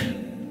hearing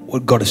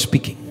what God is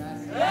speaking?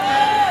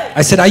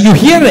 I said, are you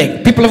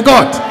hearing, people of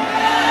God?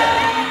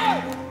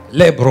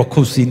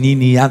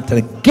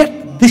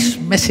 Get this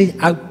message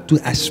out to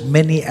as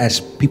many as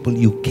people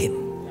you can.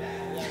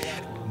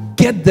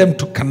 Get them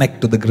to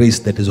connect to the grace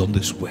that is on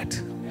this word.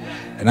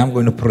 And I'm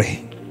going to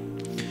pray.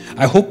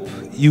 I hope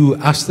you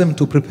ask them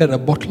to prepare a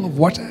bottle of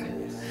water.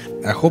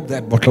 I hope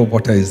that bottle of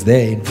water is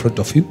there in front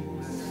of you.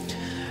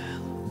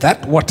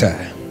 That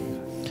water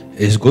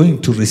is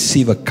going to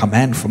receive a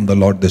command from the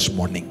Lord this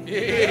morning.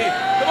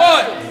 Come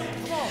on.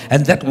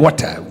 And that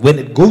water, when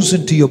it goes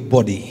into your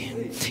body,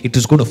 it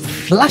is going to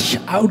flush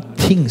out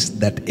things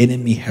that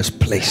enemy has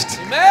placed.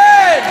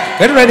 Amen.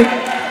 Get ready.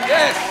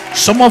 Yes.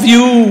 Some of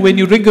you, when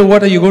you drink the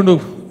water, you're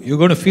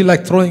going to feel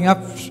like throwing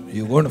up.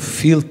 You're going to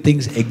feel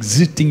things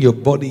exiting your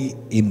body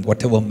in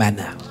whatever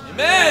manner.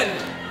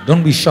 Amen.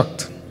 Don't be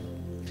shocked.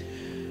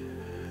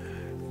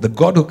 The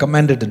God who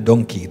commanded the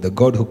donkey, the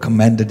God who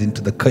commanded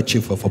into the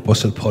kerchief of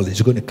Apostle Paul,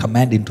 is going to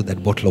command into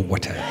that bottle of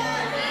water.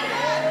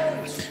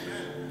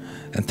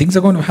 And things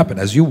are going to happen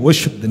as you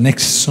worship the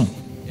next song.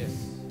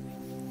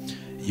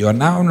 You are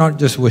now not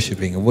just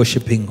worshiping, you're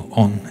worshiping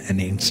on an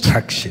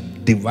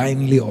instruction,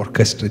 divinely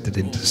orchestrated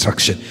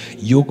instruction.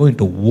 You're going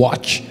to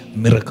watch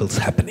miracles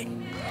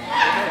happening.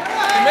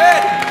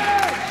 Amen.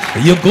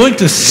 You're going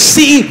to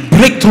see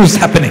breakthroughs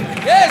happening.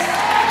 Yes.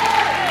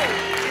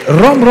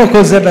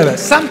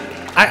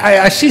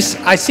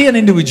 I see an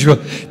individual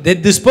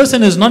that this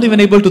person is not even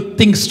able to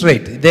think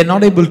straight. They're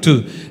not able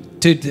to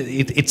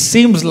it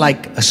seems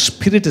like a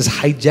spirit has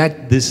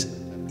hijacked this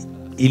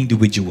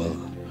individual.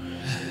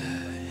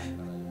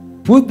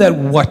 Put that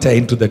water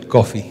into that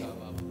coffee.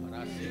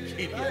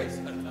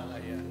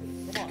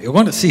 You're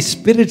going to see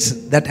spirits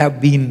that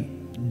have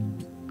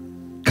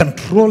been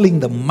controlling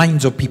the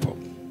minds of people.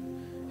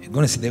 You're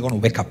going to see they're going to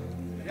wake up.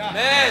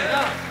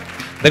 Amen.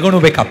 They're going to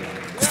wake up.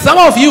 Some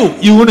of you,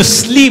 you're going to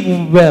sleep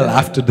well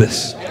after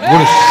this. You're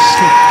going to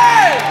sleep.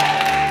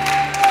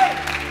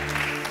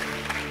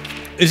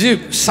 You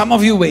see, some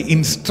of you were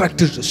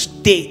instructed to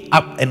stay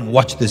up and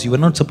watch this. You were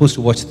not supposed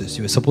to watch this.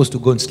 You were supposed to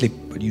go and sleep,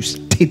 but you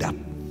stayed up.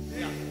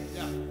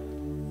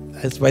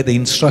 That's why the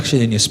instruction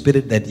in your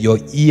spirit that your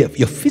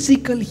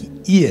physical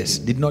ears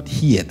did not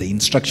hear the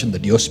instruction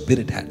that your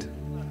spirit had.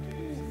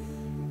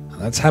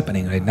 That's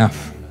happening right now.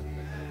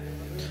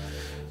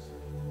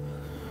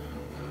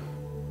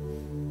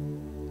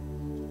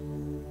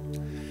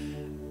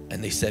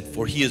 And they said,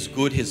 for he is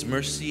good, his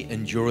mercy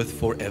endureth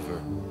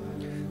forever.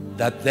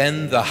 That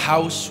then the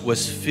house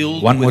was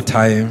filled One with... more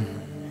time.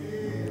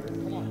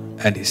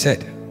 And he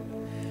said,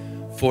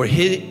 For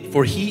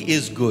he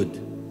is good,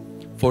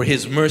 for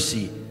his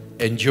mercy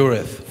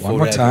endureth forever. one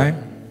more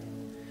time.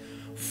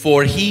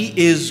 For he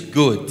is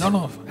good.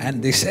 No.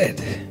 And they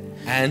said,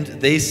 And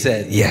they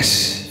said,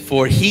 yes.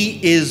 For he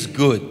is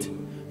good,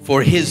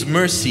 for his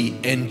mercy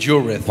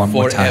endureth One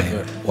more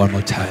forever. time. One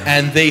more time.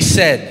 And they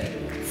said,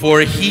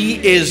 for he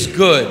is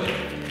good,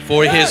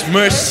 for his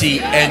mercy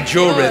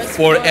endureth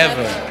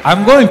forever.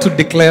 I'm going to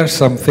declare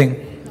something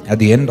at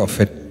the end of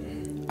it.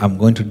 I'm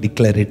going to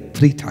declare it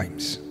 3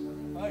 times.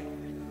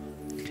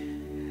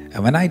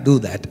 And when I do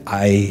that,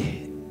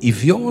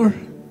 if your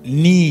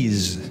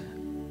knees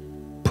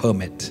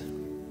permit,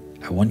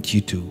 I want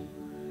you to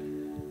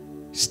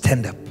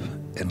stand up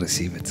and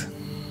receive it.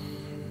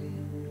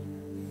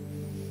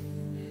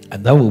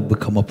 And that will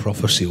become a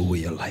prophecy over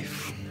your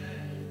life.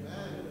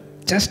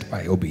 Just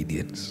by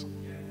obedience.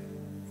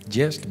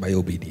 Just by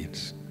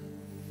obedience.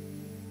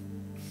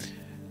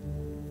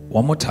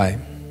 One more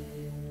time.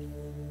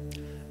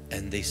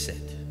 And they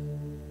said,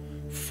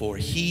 for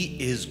he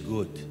is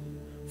good,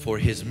 for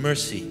his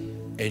mercy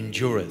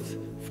endureth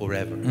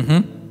forever.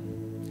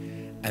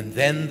 And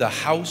then the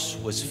house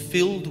was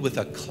filled with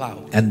a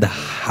cloud. And the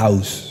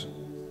house,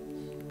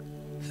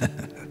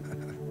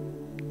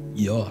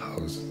 your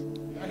house,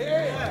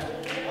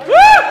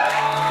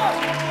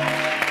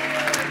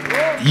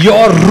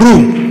 your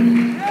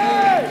room.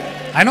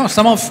 I know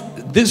some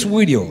of this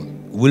video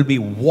will be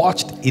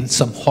watched in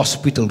some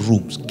hospital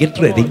rooms. Get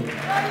ready.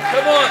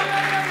 Come on.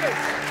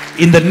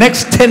 In the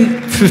next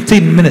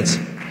 10-15 minutes,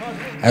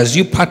 as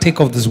you partake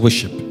of this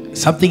worship,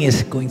 something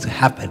is going to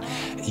happen.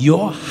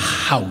 Your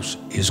house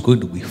is going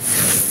to be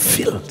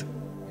filled.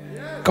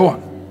 Go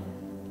on.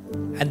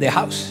 And the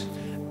house.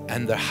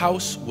 And the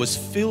house was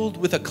filled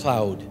with a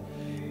cloud,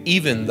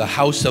 even the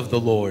house of the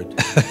Lord.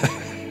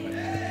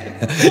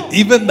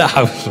 Even the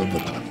house of the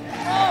Lord.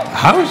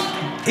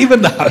 House?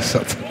 Even the house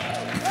of the Lord.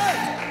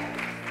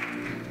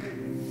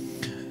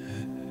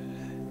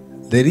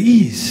 There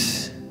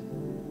is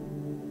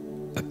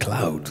a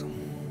cloud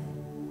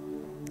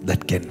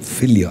that can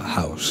fill your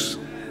house,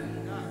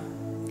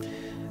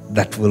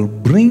 that will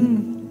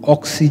bring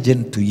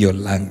oxygen to your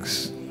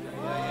lungs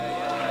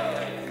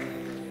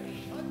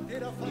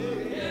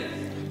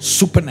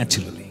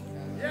supernaturally.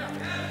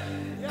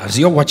 As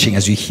you're watching,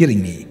 as you're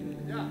hearing me,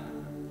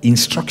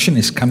 instruction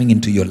is coming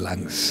into your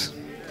lungs.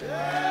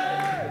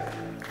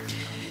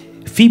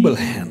 Feeble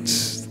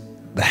hands,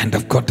 the hand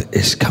of God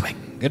is coming.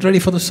 Get ready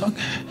for the song.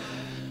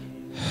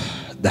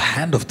 The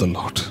hand of the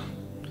Lord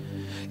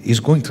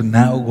is going to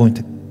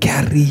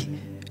carry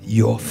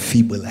your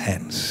feeble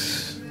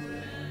hands.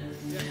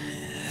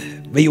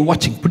 Where you're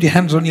watching, put your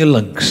hands on your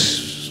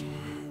lungs.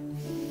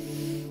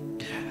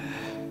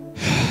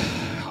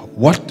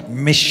 What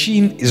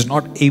machine is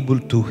not able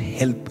to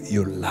help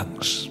your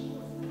lungs?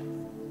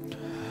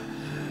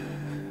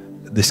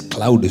 This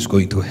cloud is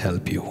going to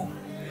help you.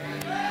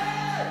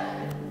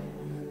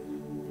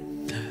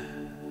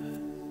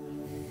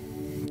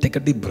 Take a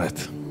deep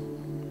breath.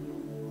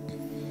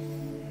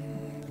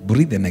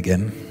 Breathe in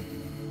again.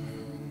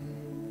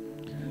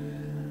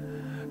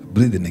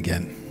 Breathe in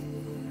again.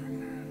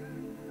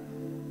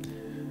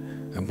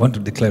 I'm going to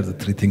declare the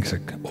three things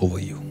over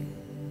you.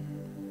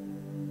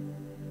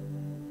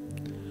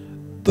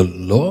 The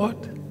Lord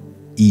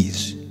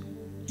is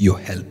your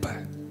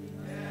helper.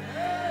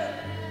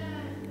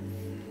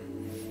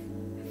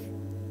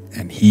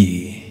 And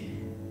He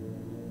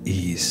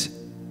is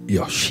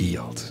your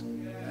shield.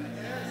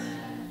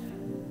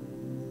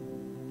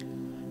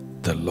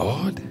 The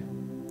Lord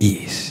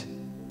is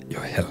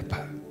your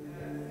helper.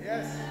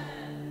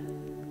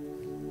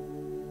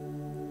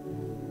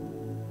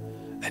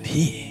 And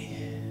He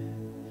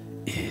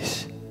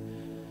is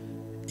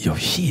your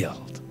shield.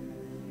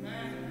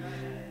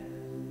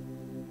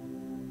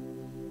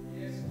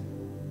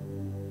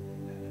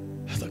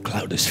 The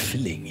cloud is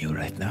filling you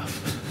right now.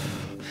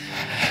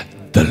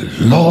 The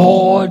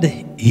Lord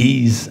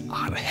is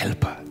our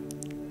helper.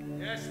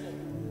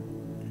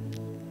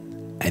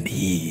 And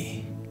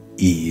He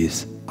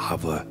is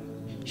our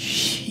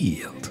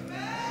shield.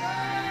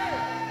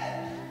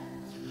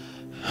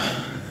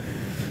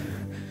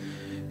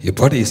 Your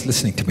body is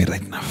listening to me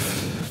right now.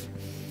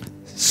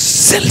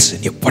 Cells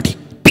in your body,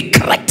 be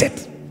corrected.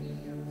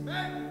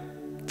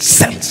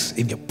 Cells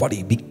in your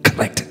body, be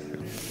corrected.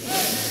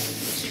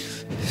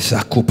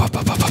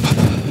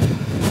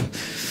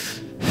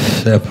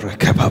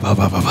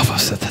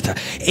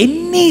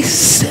 Any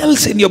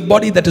cells in your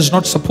body that is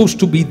not supposed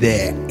to be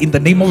there, in the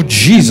name of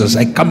Jesus,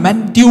 I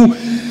command you,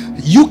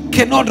 you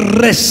cannot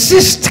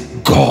resist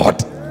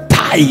God.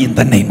 Die in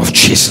the name of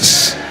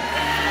Jesus.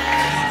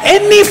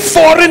 Any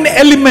foreign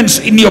elements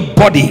in your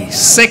body,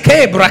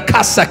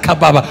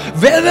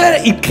 whether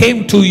it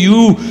came to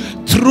you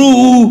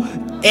through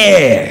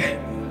air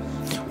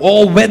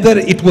or whether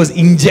it was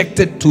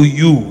injected to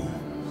you,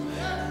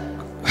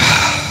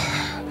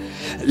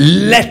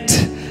 let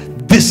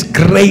this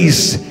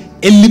grace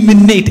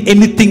eliminate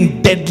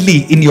anything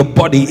deadly in your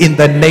body in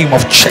the name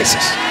of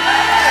Jesus.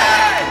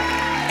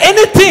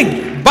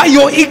 Anything by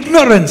your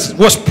ignorance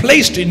was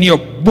placed in your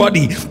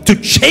body to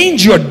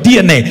change your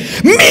DNA,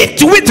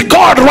 meet with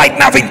God right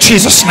now in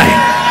Jesus' name.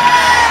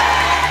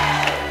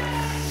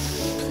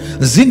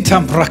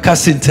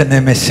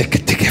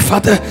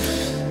 Father,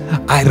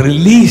 I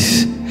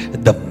release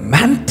the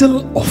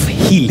mantle of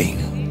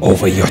healing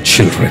over your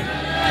children.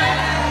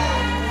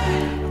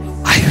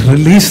 I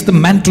release the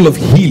mantle of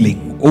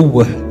healing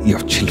over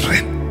your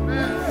children.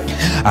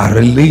 I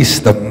release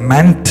the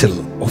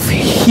mantle of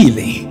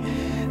healing.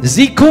 As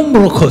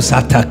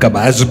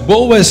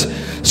Boaz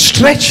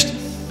stretched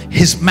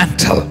his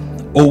mantle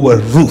over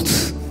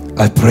Ruth,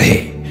 I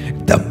pray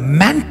the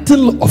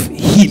mantle of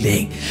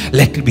healing,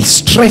 let it be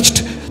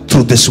stretched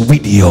through this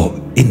video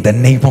in the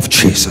name of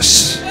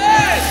Jesus.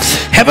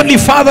 Heavenly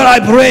Father, I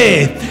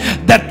pray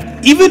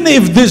that even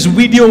if this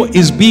video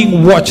is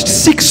being watched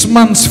 6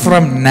 months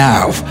from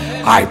now,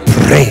 I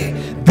pray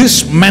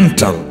this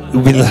mantle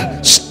will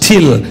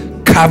still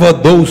cover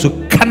those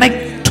who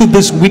connect to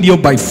this video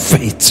by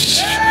faith.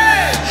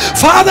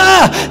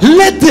 Father,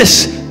 let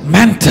this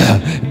mantle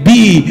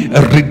be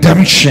a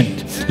redemption.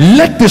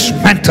 Let this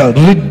mantle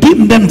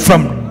redeem them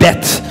from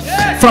death,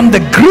 from the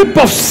grip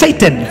of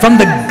Satan, from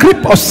the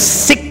grip of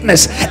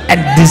sickness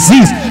and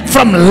disease,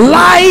 from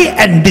lie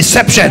and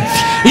deception.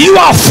 You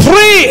are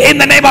free in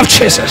the name of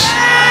Jesus.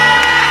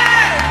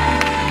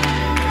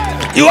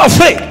 You are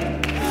free.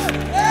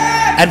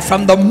 And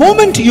from the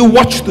moment you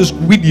watch this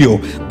video,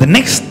 the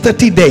next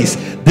 30 days,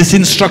 this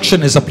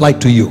instruction is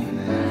applied to you.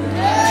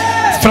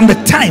 From the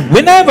time,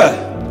 whenever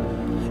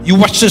you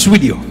watch this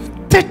video,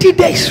 30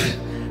 days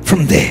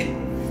from there,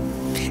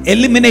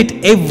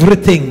 eliminate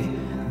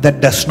everything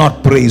that does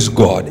not praise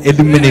God.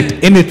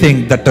 Eliminate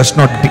anything that does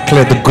not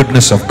declare the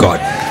goodness of God.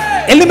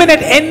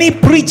 Eliminate any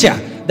preacher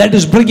that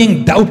is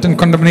bringing doubt and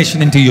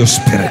condemnation into your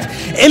spirit.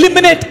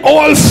 Eliminate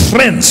all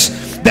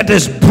friends that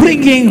is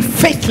bringing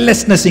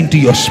faithlessness into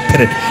your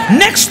spirit.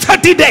 Next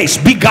 30 days,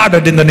 be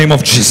guarded in the name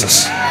of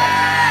Jesus.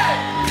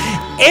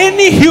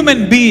 Any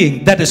human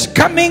being that is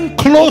coming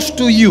close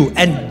to you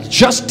and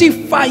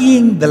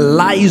justifying the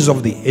lies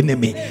of the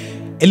enemy,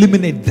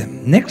 eliminate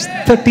them. Next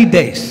 30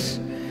 days,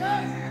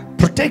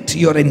 protect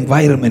your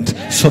environment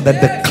so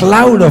that the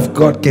cloud of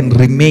God can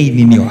remain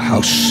in your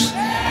house.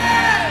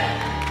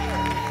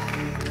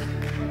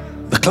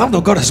 The cloud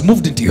of God has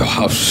moved into your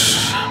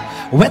house.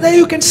 Whether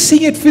you can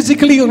see it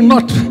physically or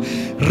not,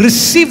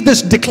 receive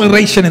this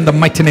declaration in the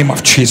mighty name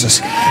of Jesus.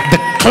 The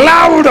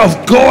cloud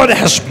of God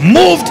has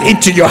moved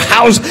into your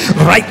house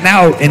right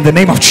now in the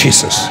name of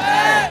Jesus.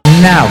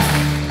 Now,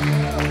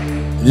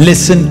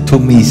 listen to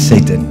me,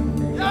 Satan.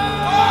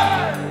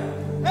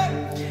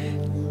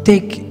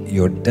 take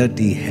your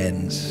dirty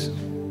hands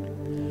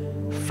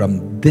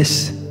from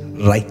this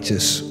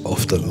righteous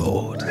of the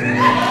Lord.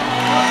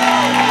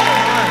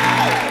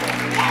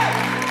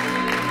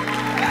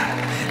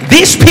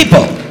 These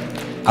people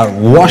are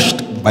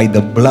washed by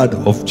the blood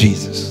of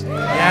Jesus.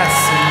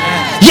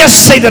 Yes,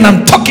 Satan,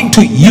 I'm talking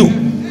to you.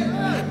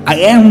 I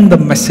am the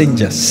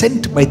messenger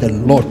sent by the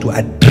Lord to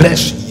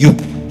address you.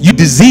 You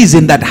disease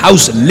in that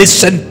house,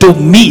 listen to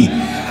me.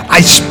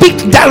 I speak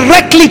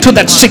directly to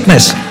that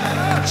sickness.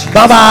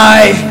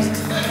 Bye-bye.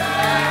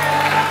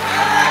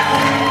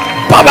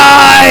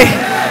 Bye-bye.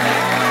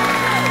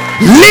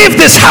 Leave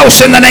this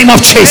house in the name of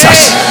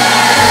Jesus.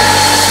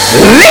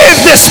 Leave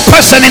this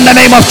person in the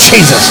name of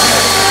Jesus.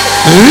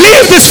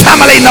 Leave this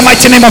family in the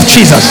mighty name of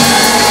Jesus.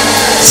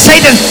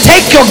 Satan,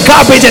 take your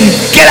garbage and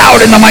get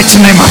out in the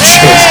mighty name of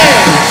Jesus.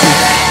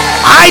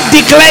 I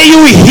declare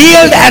you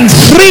healed and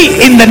free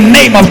in the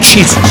name of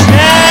Jesus.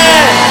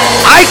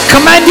 I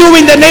command you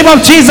in the name of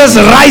Jesus,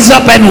 rise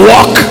up and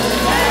walk.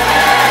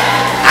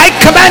 I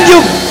command you,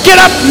 get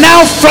up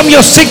now from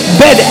your sick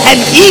bed and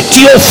eat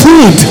your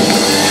food.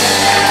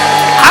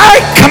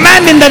 I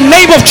command in the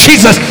name of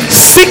Jesus,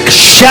 sick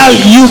shall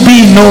you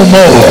be no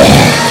more.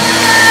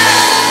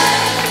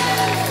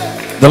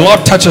 The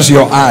Lord touches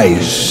your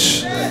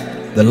eyes.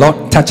 The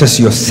Lord touches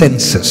your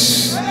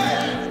senses.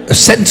 The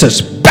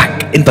senses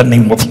back in the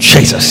name of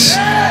Jesus.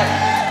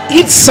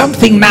 Eat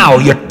something now.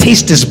 Your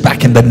taste is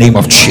back in the name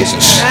of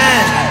Jesus.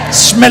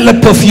 Smell a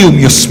perfume.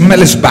 Your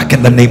smell is back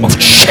in the name of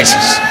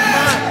Jesus.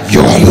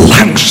 Your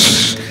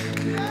lungs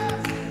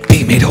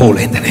be made whole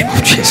in the name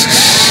of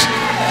Jesus.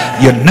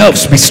 Your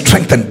nerves be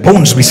strengthened,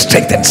 bones be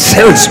strengthened,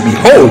 cells be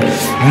whole.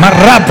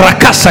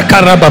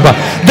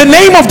 The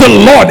name of the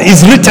Lord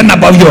is written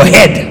above your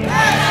head.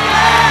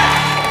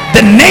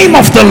 The name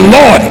of the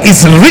Lord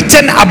is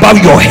written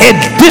above your head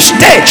this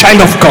day,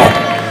 child of God.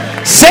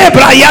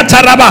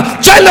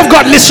 Child of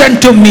God,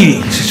 listen to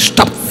me.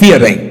 Stop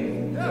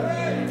fearing.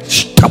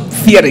 Stop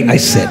fearing, I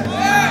said.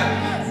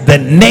 The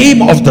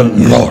name of the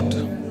Lord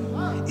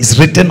is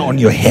written on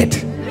your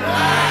head.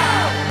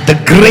 The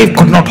grave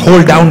could not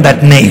hold down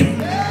that name.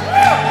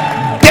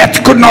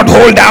 Death could not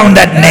hold down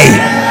that name.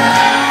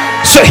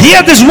 So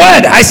hear this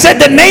word. I said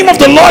the name of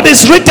the Lord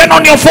is written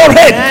on your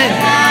forehead.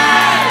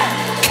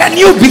 Can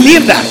you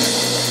believe that?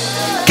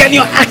 Can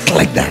you act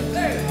like that?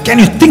 Can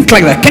you think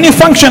like that? Can you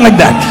function like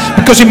that?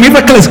 Because your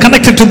miracle is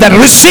connected to that.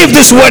 Receive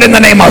this word in the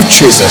name of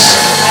Jesus.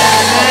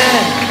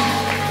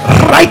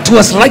 Write to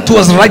us, write to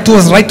us, write to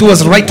us, write to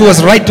us, write to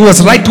us, write to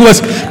us, write to us.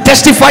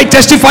 Testify,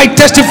 testify,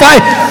 testify.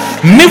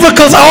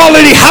 Miracles are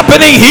already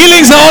happening.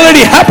 Healings are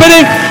already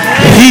happening.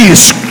 He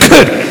is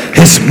good.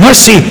 His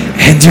mercy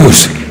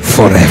endures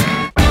forever.